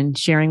and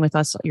sharing with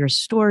us your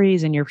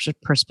stories and your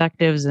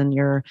perspectives and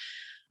your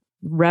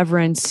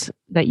reverence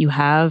that you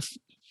have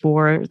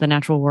for the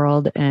natural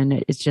world.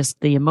 And it's just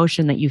the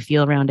emotion that you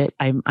feel around it.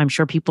 I'm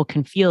sure people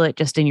can feel it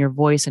just in your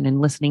voice and in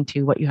listening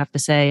to what you have to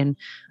say. And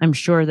I'm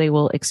sure they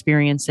will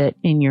experience it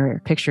in your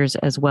pictures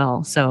as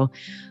well. So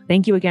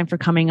thank you again for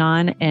coming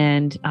on.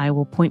 And I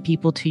will point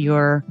people to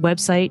your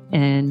website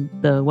and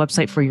the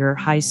website for your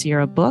High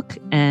Sierra book.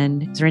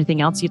 And is there anything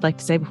else you'd like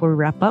to say before we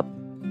wrap up?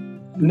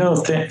 No,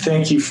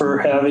 thank you for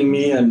having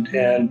me. And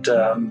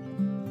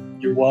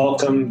you're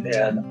welcome.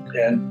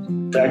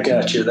 And back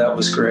at you. That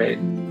was great.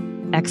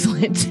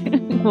 Excellent.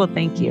 Well,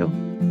 thank you.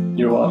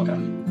 You're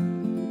welcome.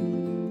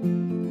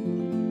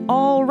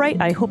 All right.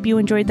 I hope you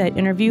enjoyed that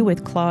interview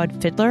with Claude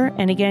Fidler.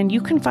 And again, you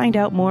can find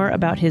out more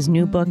about his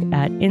new book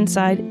at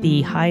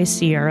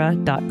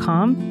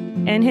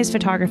InsideTheHighSierra.com and his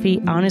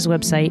photography on his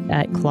website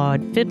at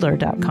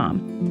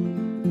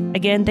ClaudeFidler.com.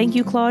 Again, thank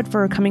you, Claude,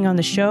 for coming on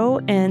the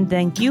show. And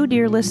thank you,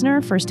 dear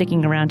listener, for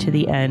sticking around to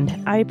the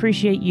end. I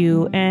appreciate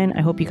you, and I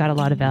hope you got a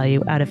lot of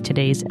value out of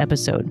today's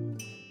episode.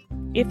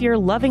 If you're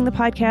loving the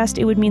podcast,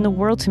 it would mean the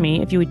world to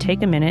me if you would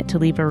take a minute to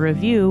leave a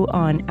review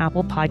on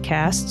Apple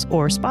Podcasts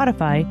or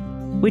Spotify,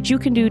 which you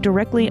can do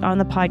directly on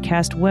the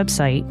podcast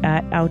website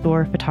at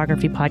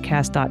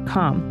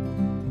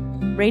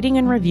outdoorphotographypodcast.com. Rating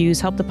and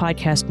reviews help the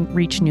podcast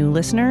reach new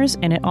listeners,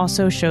 and it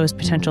also shows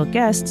potential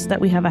guests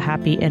that we have a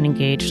happy and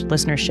engaged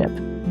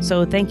listenership.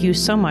 So thank you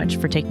so much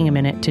for taking a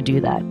minute to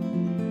do that.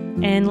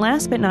 And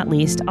last but not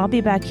least, I'll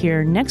be back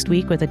here next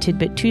week with a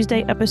Tidbit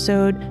Tuesday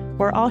episode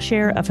where I'll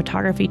share a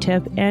photography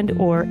tip and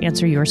or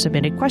answer your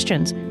submitted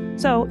questions.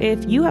 So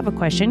if you have a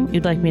question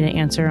you'd like me to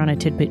answer on a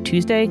Tidbit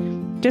Tuesday,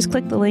 just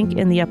click the link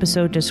in the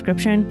episode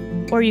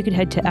description, or you can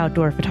head to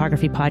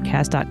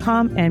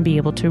outdoorphotographypodcast.com and be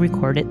able to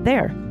record it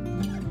there.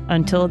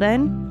 Until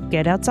then,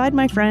 get outside,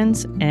 my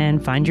friends,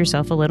 and find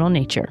yourself a little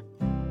nature.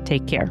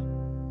 Take care.